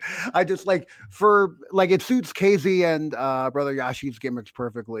 I just it suits Casey and Brother Yashi's gimmicks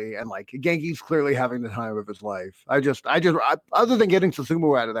perfectly, and like Genki's clearly having the time of his life. Other than getting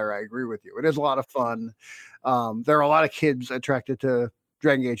Susumu out of there, I agree with you. It is a lot of fun. There are a lot of kids attracted to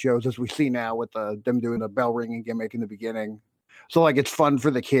Dragon Gate shows, as we see now with them doing the bell ringing gimmick in the beginning. So like it's fun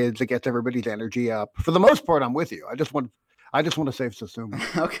for the kids. It gets everybody's energy up. For the most part, I'm with you. I just want to save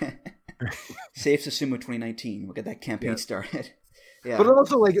Susumu. Okay. Save Susumu 2019. We'll get that campaign started. Yeah. But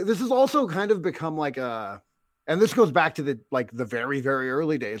also like this has also kind of become like and this goes back to the very, very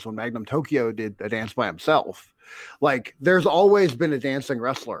early days when Magnum Tokyo did a dance by himself. Like there's always been a dancing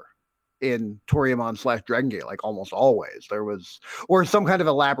wrestler in Toryumon / Dragon Gate, like almost always there was, or some kind of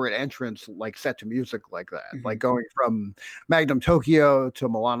elaborate entrance like set to music like that, like going from Magnum Tokyo to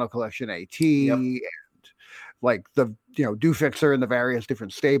Milano Collection AT, and like the Do Fixer and the various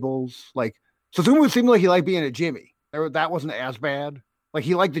different stables. Like Susumu seemed like he liked being a Jimmy. That wasn't as bad. Like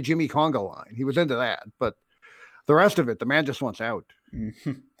he liked the Jimmy Conga line. He was into that, but the rest of it, the man just wants out.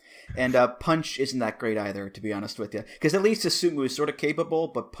 And Punch isn't that great either, to be honest with you. Because at least Susumu is sort of capable,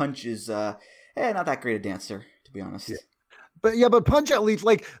 but Punch is not that great a dancer, to be honest. Yeah. But Punch at least,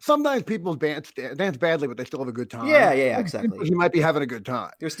 like, sometimes people dance badly, but they still have a good time. Yeah, exactly. He might be having a good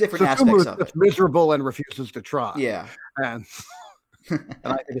time. There's different aspects of it. Miserable and refuses to try. Yeah. And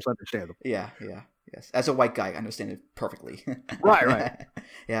I think it's understandable. Yeah. Yes. As a white guy, I understand it perfectly. Right.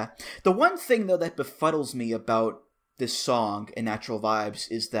 Yeah. The one thing, though, that befuddles me about this song in Natural Vibes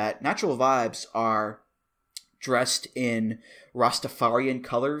is that Natural Vibes are dressed in Rastafarian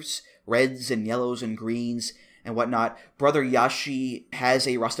colors, reds and yellows and greens and whatnot. Brother Yashi has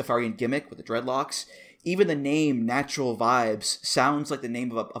a Rastafarian gimmick with the dreadlocks. Even the name Natural Vibes sounds like the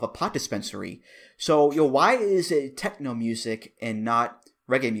name of a pot dispensary. So, why is it techno music and not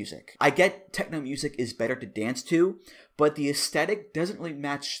reggae music? I get techno music is better to dance to, but the aesthetic doesn't really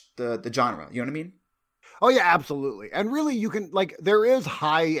match the genre. You know what I mean? Oh yeah, absolutely. And really you can there is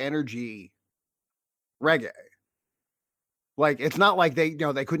high energy reggae. Like it's not like they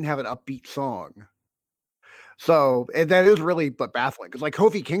couldn't have an upbeat song. So that is really baffling because like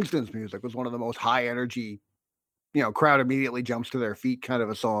Kofi Kingston's music was one of the most high energy, crowd immediately jumps to their feet kind of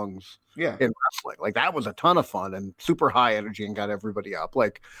a songs in wrestling. Like that was a ton of fun and super high energy and got everybody up.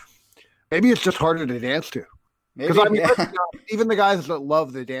 Like maybe it's just harder to dance to. Because even the guys that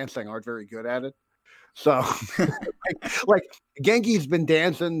love the dancing aren't very good at it. So, like Genki's been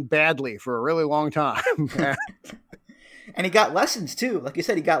dancing badly for a really long time. And he got lessons, too. Like you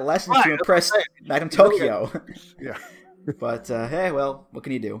said, he got lessons to impress Magnum Tokyo. Yeah. But, hey, well, what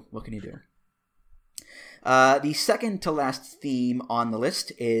can you do? The second to last theme on the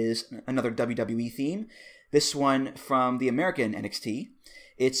list is another WWE theme. This one from the American NXT.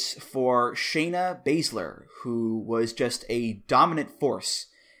 It's for Shayna Baszler, who was just a dominant force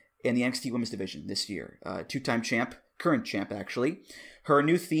in the NXT Women's Division this year. Two-time champ, current champ, actually. Her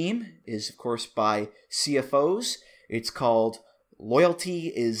new theme is, of course, by CFOs. It's called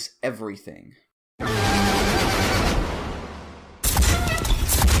Loyalty is Everything.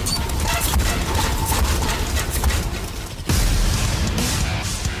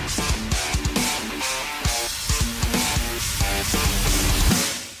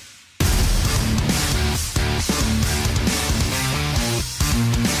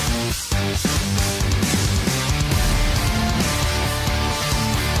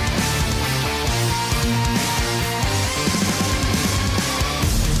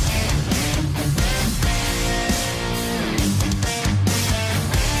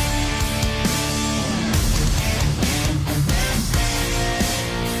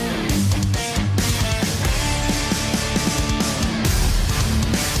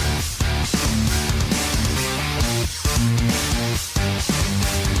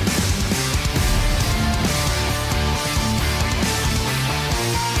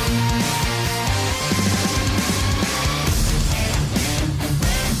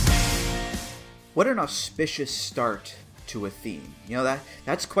 What an auspicious start to a theme.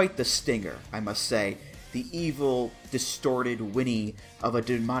 That's quite the stinger, I must say. The evil, distorted whinny of a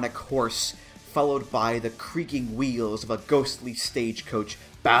demonic horse, followed by the creaking wheels of a ghostly stagecoach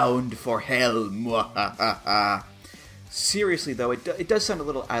bound for hell. Mwahaha. Seriously, though, it does sound a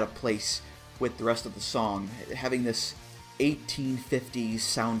little out of place with the rest of the song, having this 1850s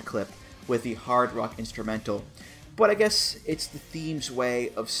sound clip with the hard rock instrumental. But I guess it's the theme's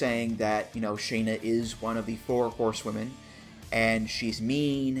way of saying that, Shayna is one of the 4 horsewomen, and she's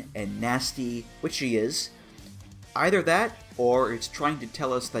mean and nasty, which she is, Either that, or it's trying to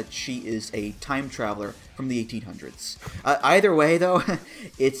tell us that she is a time traveler from the 1800s. Either way, though,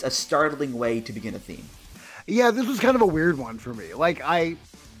 it's a startling way to begin a theme. Yeah, this was kind of a weird one for me. Like, I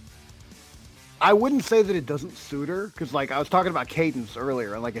wouldn't say that it doesn't suit her, because, like, I was talking about cadence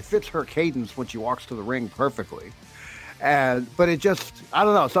earlier, and, like, it fits her cadence when she walks to the ring perfectly. But it just, I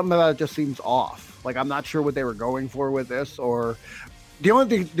don't know, something about it just seems off. Like, I'm not sure what they were going for with this, or the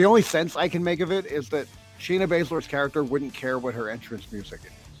only sense I can make of it is that Shayna Baszler's character wouldn't care what her entrance music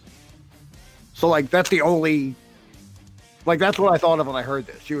is. So, like, that's the only, like, that's what I thought of when I heard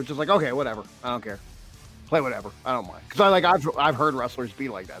this. She was just like, okay, whatever, I don't care. Play whatever. I don't mind. Because I've heard wrestlers be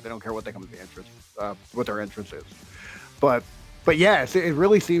like that. They don't care what they come to the entrance, what their entrance is. But yes, it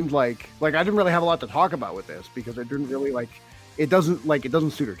really seemed like I didn't really have a lot to talk about with this, because it didn't really it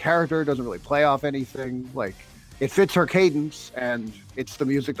doesn't suit her character. It doesn't really play off anything. Like, it fits her cadence, and it's the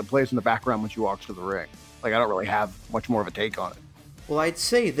music that plays in the background when she walks to the ring. Like, I don't really have much more of a take on it. Well, I'd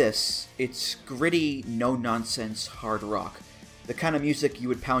say this. It's gritty, no-nonsense hard rock. The kind of music you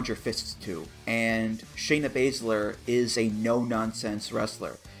would pound your fists to. And Shayna Baszler is a no-nonsense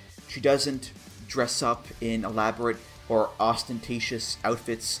wrestler. She doesn't dress up in elaborate or ostentatious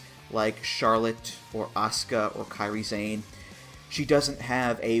outfits like Charlotte or Asuka or Kairi Sane. She doesn't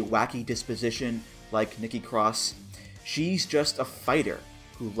have a wacky disposition like Nikki Cross. She's just a fighter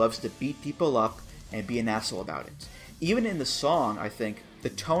who loves to beat people up and be an asshole about it. Even in the song, I think, the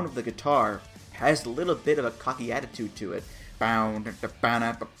tone of the guitar has a little bit of a cocky attitude to it.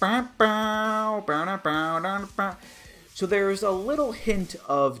 So there's a little hint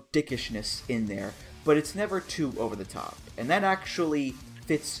of dickishness in there, but it's never too over the top. And that actually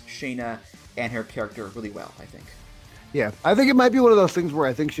fits Shayna and her character really well, I think. Yeah, I think it might be one of those things where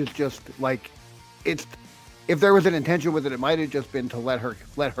I think she's just, like, it's, if there was an intention with it, it might have just been to let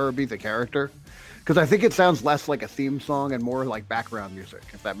her be the character. Because I think it sounds less like a theme song and more like background music,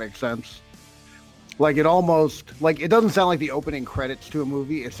 if that makes sense. Like, it almost, like, it doesn't sound like the opening credits to a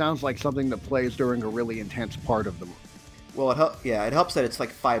movie. It sounds like something that plays during a really intense part of the movie. Well, it helps that it's like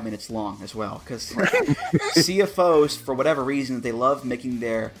 5 minutes long as well, because CFOs, for whatever reason, they love making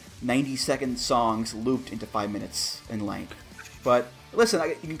their 90-second songs looped into 5 minutes in length. But listen,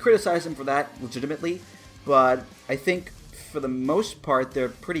 you can criticize them for that legitimately, but I think for the most part, they're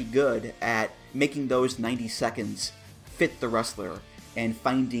pretty good at making those 90 seconds fit the wrestler and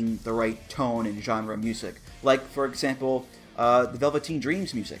finding the right tone and genre music. Like, for example, the Velveteen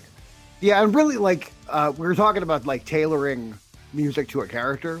Dreams music. Yeah, and really, like, we were talking about, like, tailoring music to a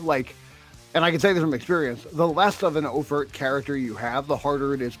character. Like, and I can say this from experience, the less of an overt character you have, the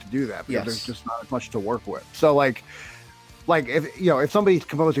harder it is to do that, because there's just not as much to work with. So, like if somebody's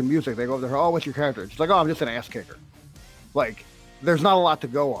composing music, they go over there, oh, what's your character? It's like, oh, I'm just an ass kicker. Like, there's not a lot to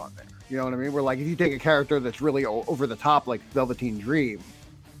go on there. You know what I mean? Where, like, if you take a character that's really over the top, like Velveteen Dream,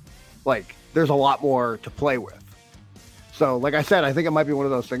 like, there's a lot more to play with. So, like I said, I think it might be one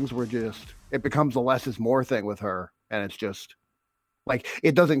of those things where it becomes a less is more thing with her, and it's just, like,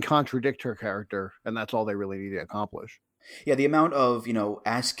 it doesn't contradict her character, and that's all they really need to accomplish. Yeah, the amount of,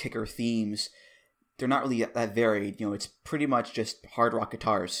 ass kicker themes, they're not really that varied. It's pretty much just hard rock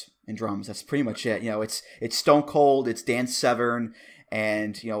guitars and drums. That's pretty much it. It's Stone Cold, it's Dan Severn,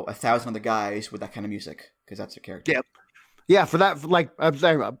 and 1,000 other guys with that kind of music, because that's their character. Yep. Yeah, for that, like I'm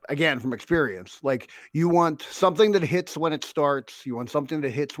saying, again, from experience, like, you want something that hits when it starts. You want something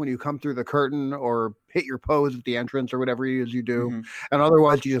that hits when you come through the curtain or hit your pose at the entrance or whatever it is you do. Mm-hmm. And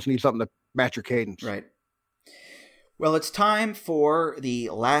otherwise, you just need something to match your cadence. Right. Well, it's time for the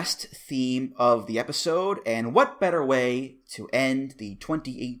last theme of the episode. And what better way to end the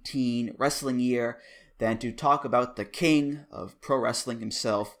 2018 wrestling year than to talk about the king of pro wrestling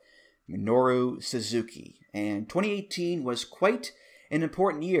himself, Minoru Suzuki. And 2018 was quite an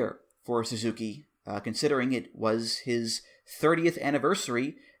important year for Suzuki, considering it was his 30th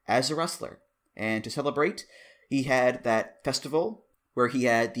anniversary as a wrestler. And to celebrate, he had that festival where he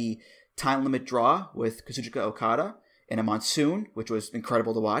had the time limit draw with Kazuchika Okada in a monsoon, which was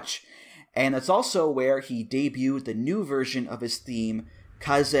incredible to watch. And that's also where he debuted the new version of his theme,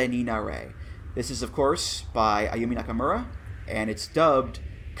 Kaze ni Nare. This is, of course, by Ayumi Nakamura, and it's dubbed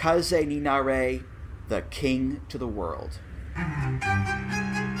Kaze ni Nare, the King to the World.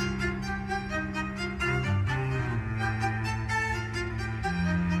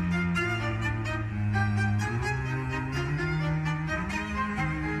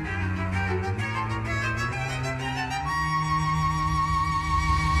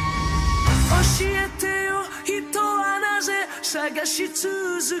 教えてよ人はなぜ探し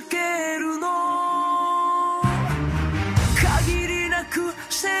続けるの限りなく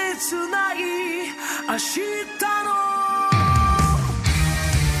切ない明日の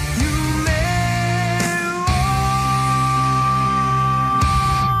夢を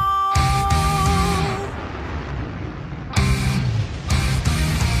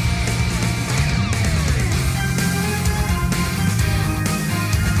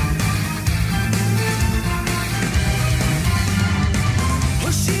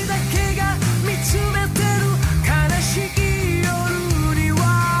星だけが見つめてる悲しい夜には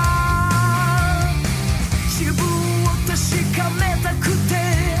自分を確かめたくて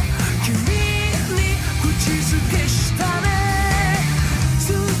君に口づけしたね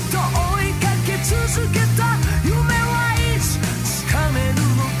ずっと追いかけ続けた夢はいつ掴める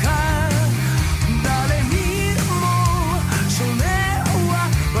のか誰にもそれは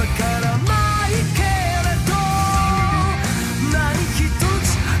わからないけれど何一つ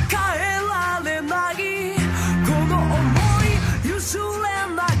変えられないこの想い譲れ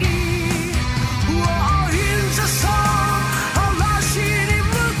ない War in the sun 嵐に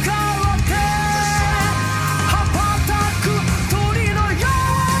向かって羽ばたく鳥のよ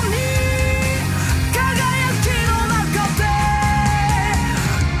うに輝きの中で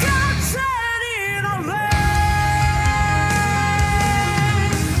風になれ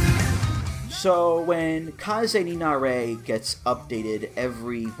So when Kaze ni Nare gets updated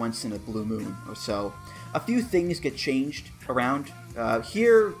every once in a blue moon or so, a few things get changed around.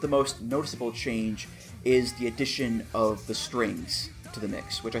 Here, the most noticeable change is the addition of the strings to the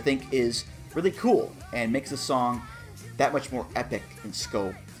mix, which I think is really cool and makes the song that much more epic in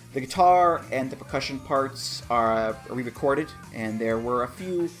scope. The guitar and the percussion parts are re-recorded, and there were a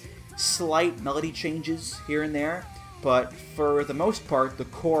few slight melody changes here and there, but for the most part, the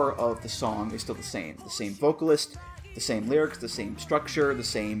core of the song is still the same. The same vocalist, the same lyrics, the same structure, the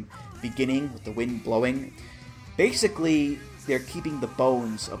same beginning with the wind blowing. Basically, they're keeping the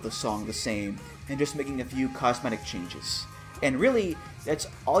bones of the song the same and just making a few cosmetic changes. And really, that's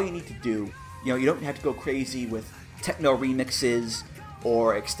all you need to do. You know, you don't have to go crazy with techno remixes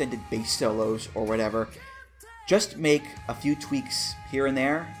or extended bass solos or whatever. Just make a few tweaks here and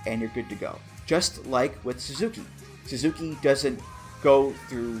there and you're good to go. Just like with Suzuki. Suzuki doesn't go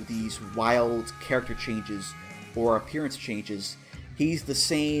through these wild character changes or appearance changes. He's the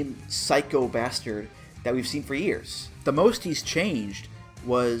same psycho bastard that we've seen for years. The most he's changed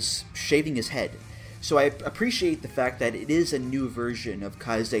was shaving his head. So I appreciate the fact that it is a new version of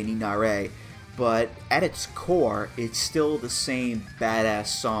Kaze ni Nare, but at its core, it's still the same badass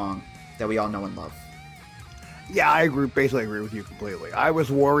song that we all know and love. Yeah, I basically agree with you completely. I was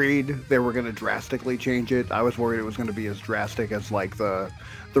worried they were going to drastically change it. I was worried it was going to be as drastic as like the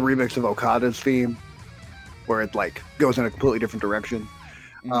remix of Okada's theme, where it like goes in a completely different direction.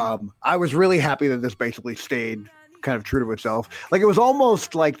 I was really happy that this basically stayed kind of true to itself. Like it was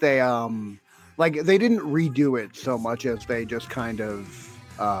almost like they didn't redo it so much as they just kind of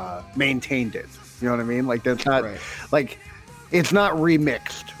maintained it. You know what I mean? Like that's not like it's not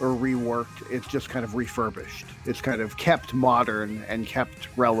remixed or reworked. It's just kind of refurbished. It's kind of kept modern and kept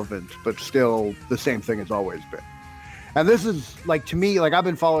relevant, but still the same thing it's always been. And this is like, to me, like I've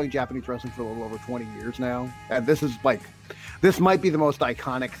been following Japanese wrestling for a little over 20 years now. And this is like, this might be the most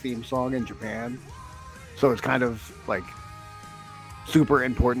iconic theme song in Japan. So it's kind of like super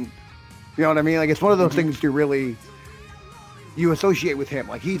important. You know what I mean? Like it's one of those things you associate with him.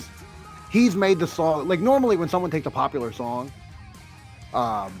 Like he's made the song, like normally when someone takes a popular song,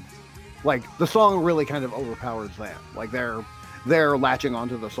 like the song really kind of overpowers them. Like they're latching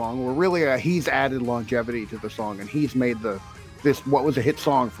onto the song. Where really he's added longevity to the song, and he's made this what was a hit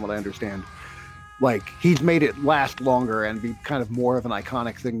song from what I understand. Like he's made it last longer and be kind of more of an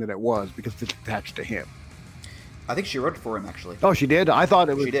iconic thing than it was because it's attached to him. I think she wrote it for him actually. Oh, she did? I thought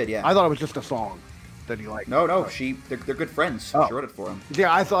it was. She did, yeah. I thought it was just a song that he liked. No, they're good friends. Oh. She wrote it for him.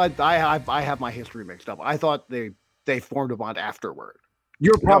 Yeah, I thought I have my history mixed up. I thought they formed a bond afterward.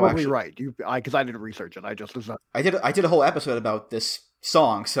 You're probably right. Because I didn't research it. I just was. I did a whole episode about this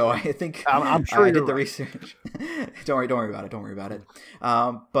song, so I think I'm sure I did the research. Don't worry about it.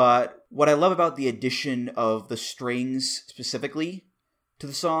 But what I love about the addition of the strings specifically to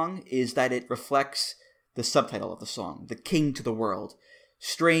the song is that it reflects the subtitle of the song, "The King to the World."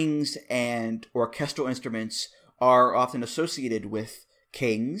 Strings and orchestral instruments are often associated with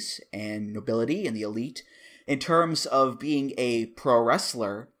kings and nobility and the elite. In terms of being a pro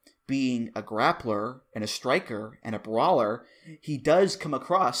wrestler, being a grappler and a striker and a brawler, he does come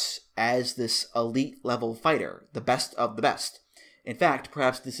across as this elite level fighter, the best of the best. In fact,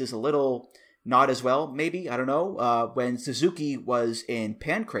 perhaps this is a little not as well, maybe, I don't know. When Suzuki was in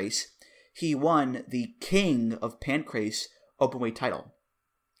Pancrase, he won the King of Pancrase openweight title.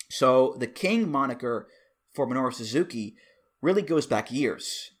 So the King moniker for Minoru Suzuki really goes back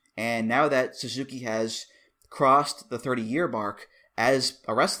years. And now that Suzuki has crossed the 30-year mark as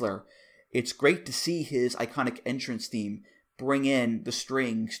a wrestler, it's great to see his iconic entrance theme bring in the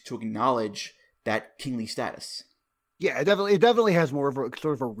strings to acknowledge that kingly status. Yeah, it definitely has more of a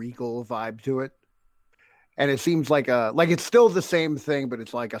sort of a regal vibe to it. And it seems like it's still the same thing, but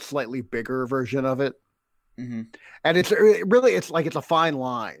it's like a slightly bigger version of it. Mm-hmm. And it's a fine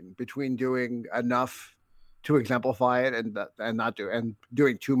line between doing enough to exemplify it and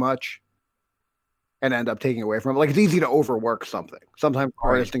doing too much and end up taking away from it. Like, it's easy to overwork something. Sometimes the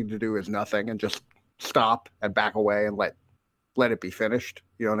hardest thing to do is nothing and just stop and back away and let it be finished.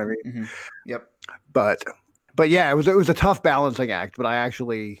 You know what I mean? Mm-hmm. Yep. But yeah, it was a tough balancing act, but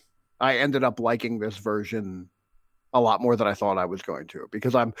I ended up liking this version a lot more than I thought I was going to,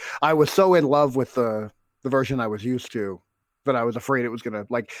 because I was so in love with the version I was used to that I was afraid it was gonna,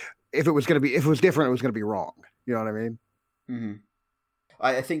 like, if it was different, it was gonna be wrong. You know what I mean? Mm-hmm.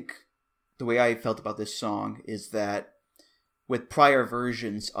 I think the way I felt about this song is that with prior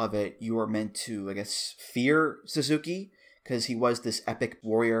versions of it, you were meant to, I guess, fear Suzuki because he was this epic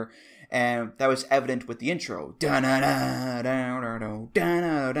warrior, and that was evident with the intro.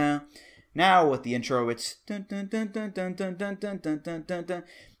 Now with the intro, it's dun, dun, dun, dun, dun, dun, dun, dun, dun, dun, dun, dun.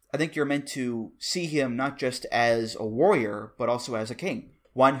 I think you're meant to see him not just as a warrior, but also as a king.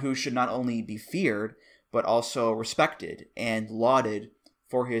 One who should not only be feared, but also respected and lauded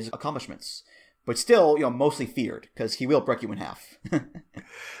for his accomplishments. But still, mostly feared, because he will break you in half.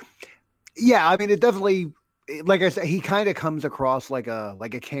 Yeah, I mean, it definitely, like I said, he kind of comes across like a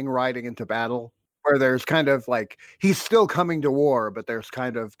king riding into battle, where there's kind of like, he's still coming to war, but there's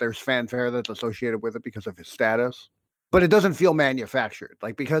fanfare that's associated with it because of his status. But it doesn't feel manufactured,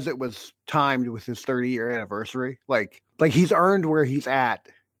 like, because it was timed with his 30-year anniversary. Like he's earned where he's at,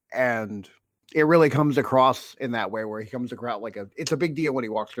 and it really comes across in that way, where he comes across like it's a big deal when he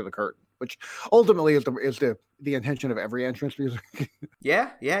walks through the curtain, which ultimately is the intention of every entrance music.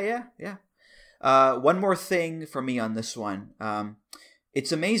 Yeah. One more thing for me on this one.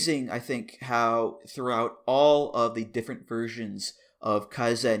 It's amazing, I think, how throughout all of the different versions of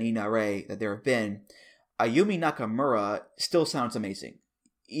Kaze ni Nare that there have been, Ayumi Nakamura still sounds amazing.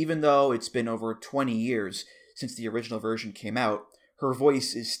 Even though it's been over 20 years since the original version came out, her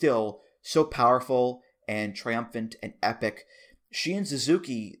voice is still so powerful and triumphant and epic. She and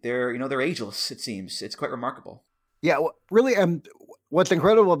Suzuki, they're ageless, it seems. It's quite remarkable. Yeah, really, what's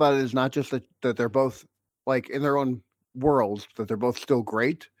incredible about it is not just that they're both, like, in their own worlds, that they're both still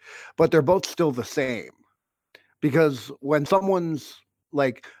great, but they're both still the same. Because when someone's,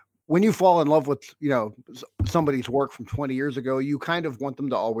 like, when you fall in love with, somebody's work from 20 years ago, you kind of want them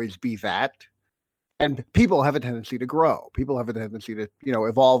to always be that. And people have a tendency to grow. People have a tendency to,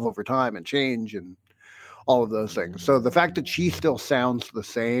 evolve over time and change and all of those things. So the fact that she still sounds the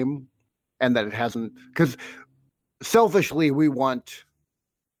same, and that it hasn't, because selfishly we want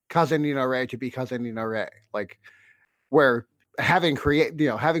Kaze ni Nare to be Kaze ni Nare, like, where having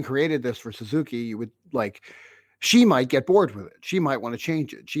created this for Suzuki, you would, like, she might get bored with it. She might want to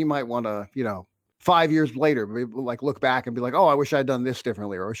change it. She might want to, 5 years later, like, look back and be like, oh, I wish I'd done this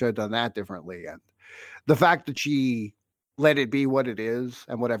differently, or I wish I'd done that differently. And the fact that she let it be what it is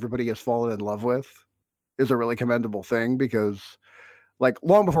and what everybody has fallen in love with is a really commendable thing, because, like,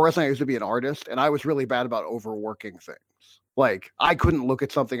 long before wrestling, I used to be an artist, and I was really bad about overworking things. Like, I couldn't look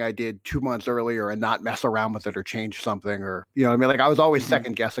at something I did 2 months earlier and not mess around with it or change something, or, you know what I mean? Like, I was always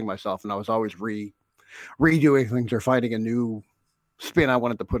second guessing myself, and I was always redoing things or finding a new spin I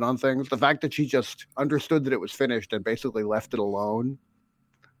wanted to put on things. The fact that she just understood that it was finished and basically left it alone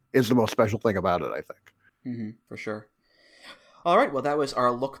is the most special thing about it, I think. Mm-hmm, for sure. All right, well, that was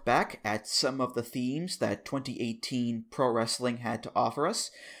our look back at some of the themes that 2018 pro wrestling had to offer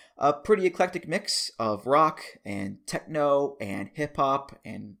us. A pretty eclectic mix of rock and techno and hip-hop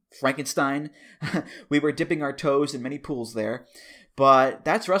and Frankenstein. We were dipping our toes in many pools there, but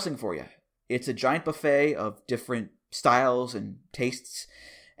that's wrestling for you. It's a giant buffet of different styles and tastes.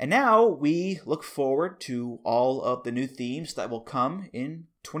 And now we look forward to all of the new themes that will come in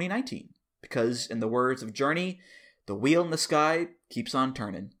 2019. Because in the words of Journey, the wheel in the sky keeps on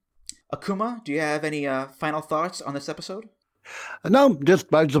turning. Akuma, do you have any final thoughts on this episode? No,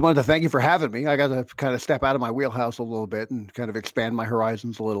 I just wanted to thank you for having me. I got to kind of step out of my wheelhouse a little bit and kind of expand my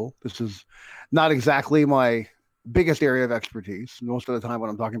horizons a little. This is not exactly my biggest area of expertise. Most of the time when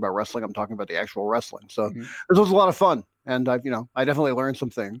I'm talking about wrestling, I'm talking about the actual wrestling. So this was a lot of fun, and I definitely learned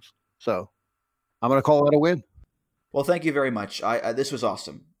some things. So I'm going to call that a win. Well, thank you very much. This was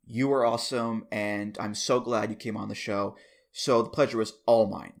awesome. You were awesome, and I'm so glad you came on the show. So the pleasure was all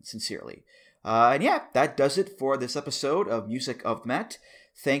mine, sincerely. And yeah, that does it for this episode of Music of the Mat.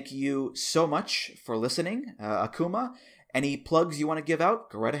 Thank you so much for listening. Akuma, any plugs you want to give out?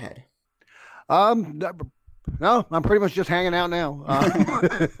 Go right ahead. No, I'm pretty much just hanging out now.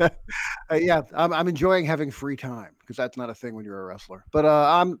 Yeah, I'm enjoying having free time because that's not a thing when you're a wrestler. But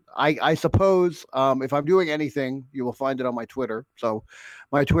I suppose if I'm doing anything, you will find it on my Twitter. So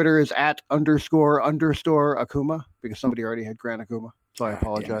my Twitter is @__Akuma because somebody already had Grant Akuma. So I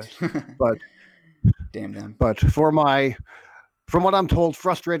apologize. But damn them. But from what I'm told,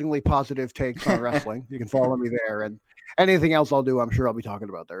 frustratingly positive takes on wrestling, you can follow me there. And anything else I'll do, I'm sure I'll be talking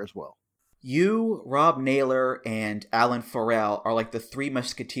about there as well. You, Rob Naylor, and Alan Farrell are like the three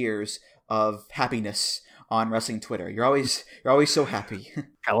musketeers of happiness on wrestling Twitter. You're always so happy.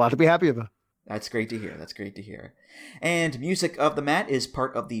 Got a lot to be happy about. That's great to hear. And Music of the Mat is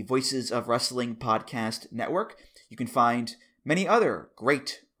part of the Voices of Wrestling podcast network. You can find many other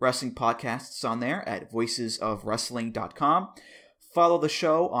great wrestling podcasts on there at voicesofwrestling.com. Follow the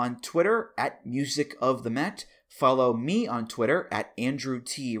show on Twitter at Music of the Mat. Follow me on Twitter at Andrew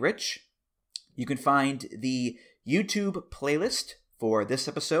T. Rich. You can find the YouTube playlist for this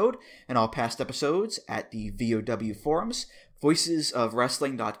episode and all past episodes at the VOW forums,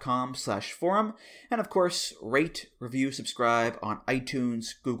 voicesofwrestling.com/forum, and of course, rate, review, subscribe on iTunes,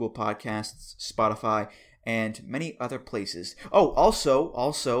 Google Podcasts, Spotify, and many other places. Oh,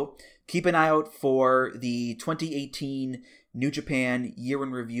 also, keep an eye out for the 2018 New Japan Year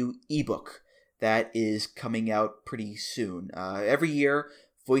in Review ebook that is coming out pretty soon. Every year,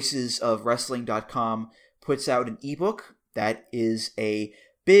 voicesofwrestling.com puts out an ebook that is a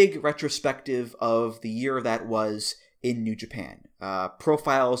big retrospective of the year that was in New Japan.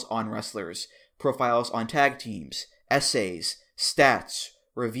 Profiles on wrestlers, profiles on tag teams, essays, stats,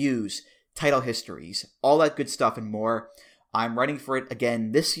 reviews, title histories, all that good stuff and more. I'm writing for it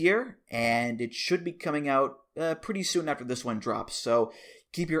again this year, and it should be coming out pretty soon after this one drops. So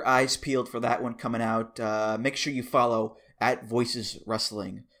keep your eyes peeled for that one coming out. Make sure you follow at Voices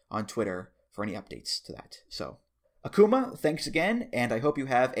Wrestling on Twitter for any updates to that. So, Akuma, thanks again, and I hope you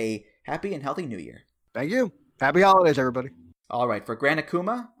have a happy and healthy New Year. Thank you. Happy holidays, everybody. All right, for Grant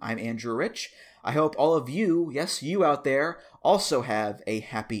Akuma, I'm Andrew Rich. I hope all of you, yes, you out there, also have a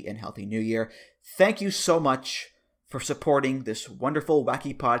happy and healthy New Year. Thank you so much for supporting this wonderful,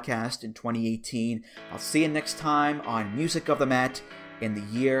 wacky podcast in 2018. I'll see you next time on Music of the Mat in the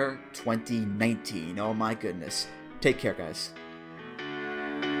year 2019. Oh my goodness. Take care, guys. The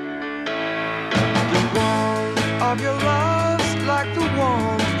warmth of your love's like the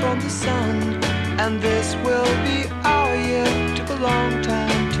warmth from the sun, and this will be our year. Took a long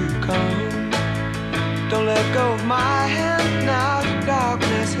time to come. Don't let go of my hand now, the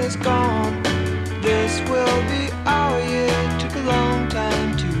darkness has gone. This will be our year. Took a long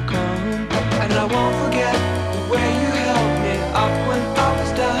time to come, and I won't forget the way you held me up when I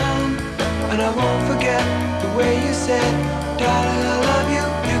was down, and I won't forget the way you said, darling, I love you.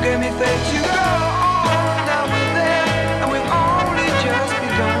 You gave me faith to go on. Now we're there, and we've only just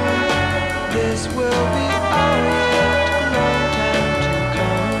begun. This will be our year. Took a long time to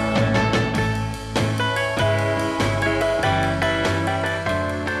come.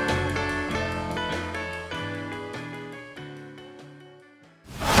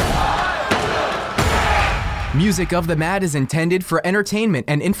 Music of the Mat is intended for entertainment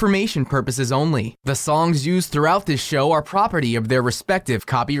and information purposes only. The songs used throughout this show are property of their respective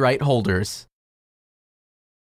copyright holders.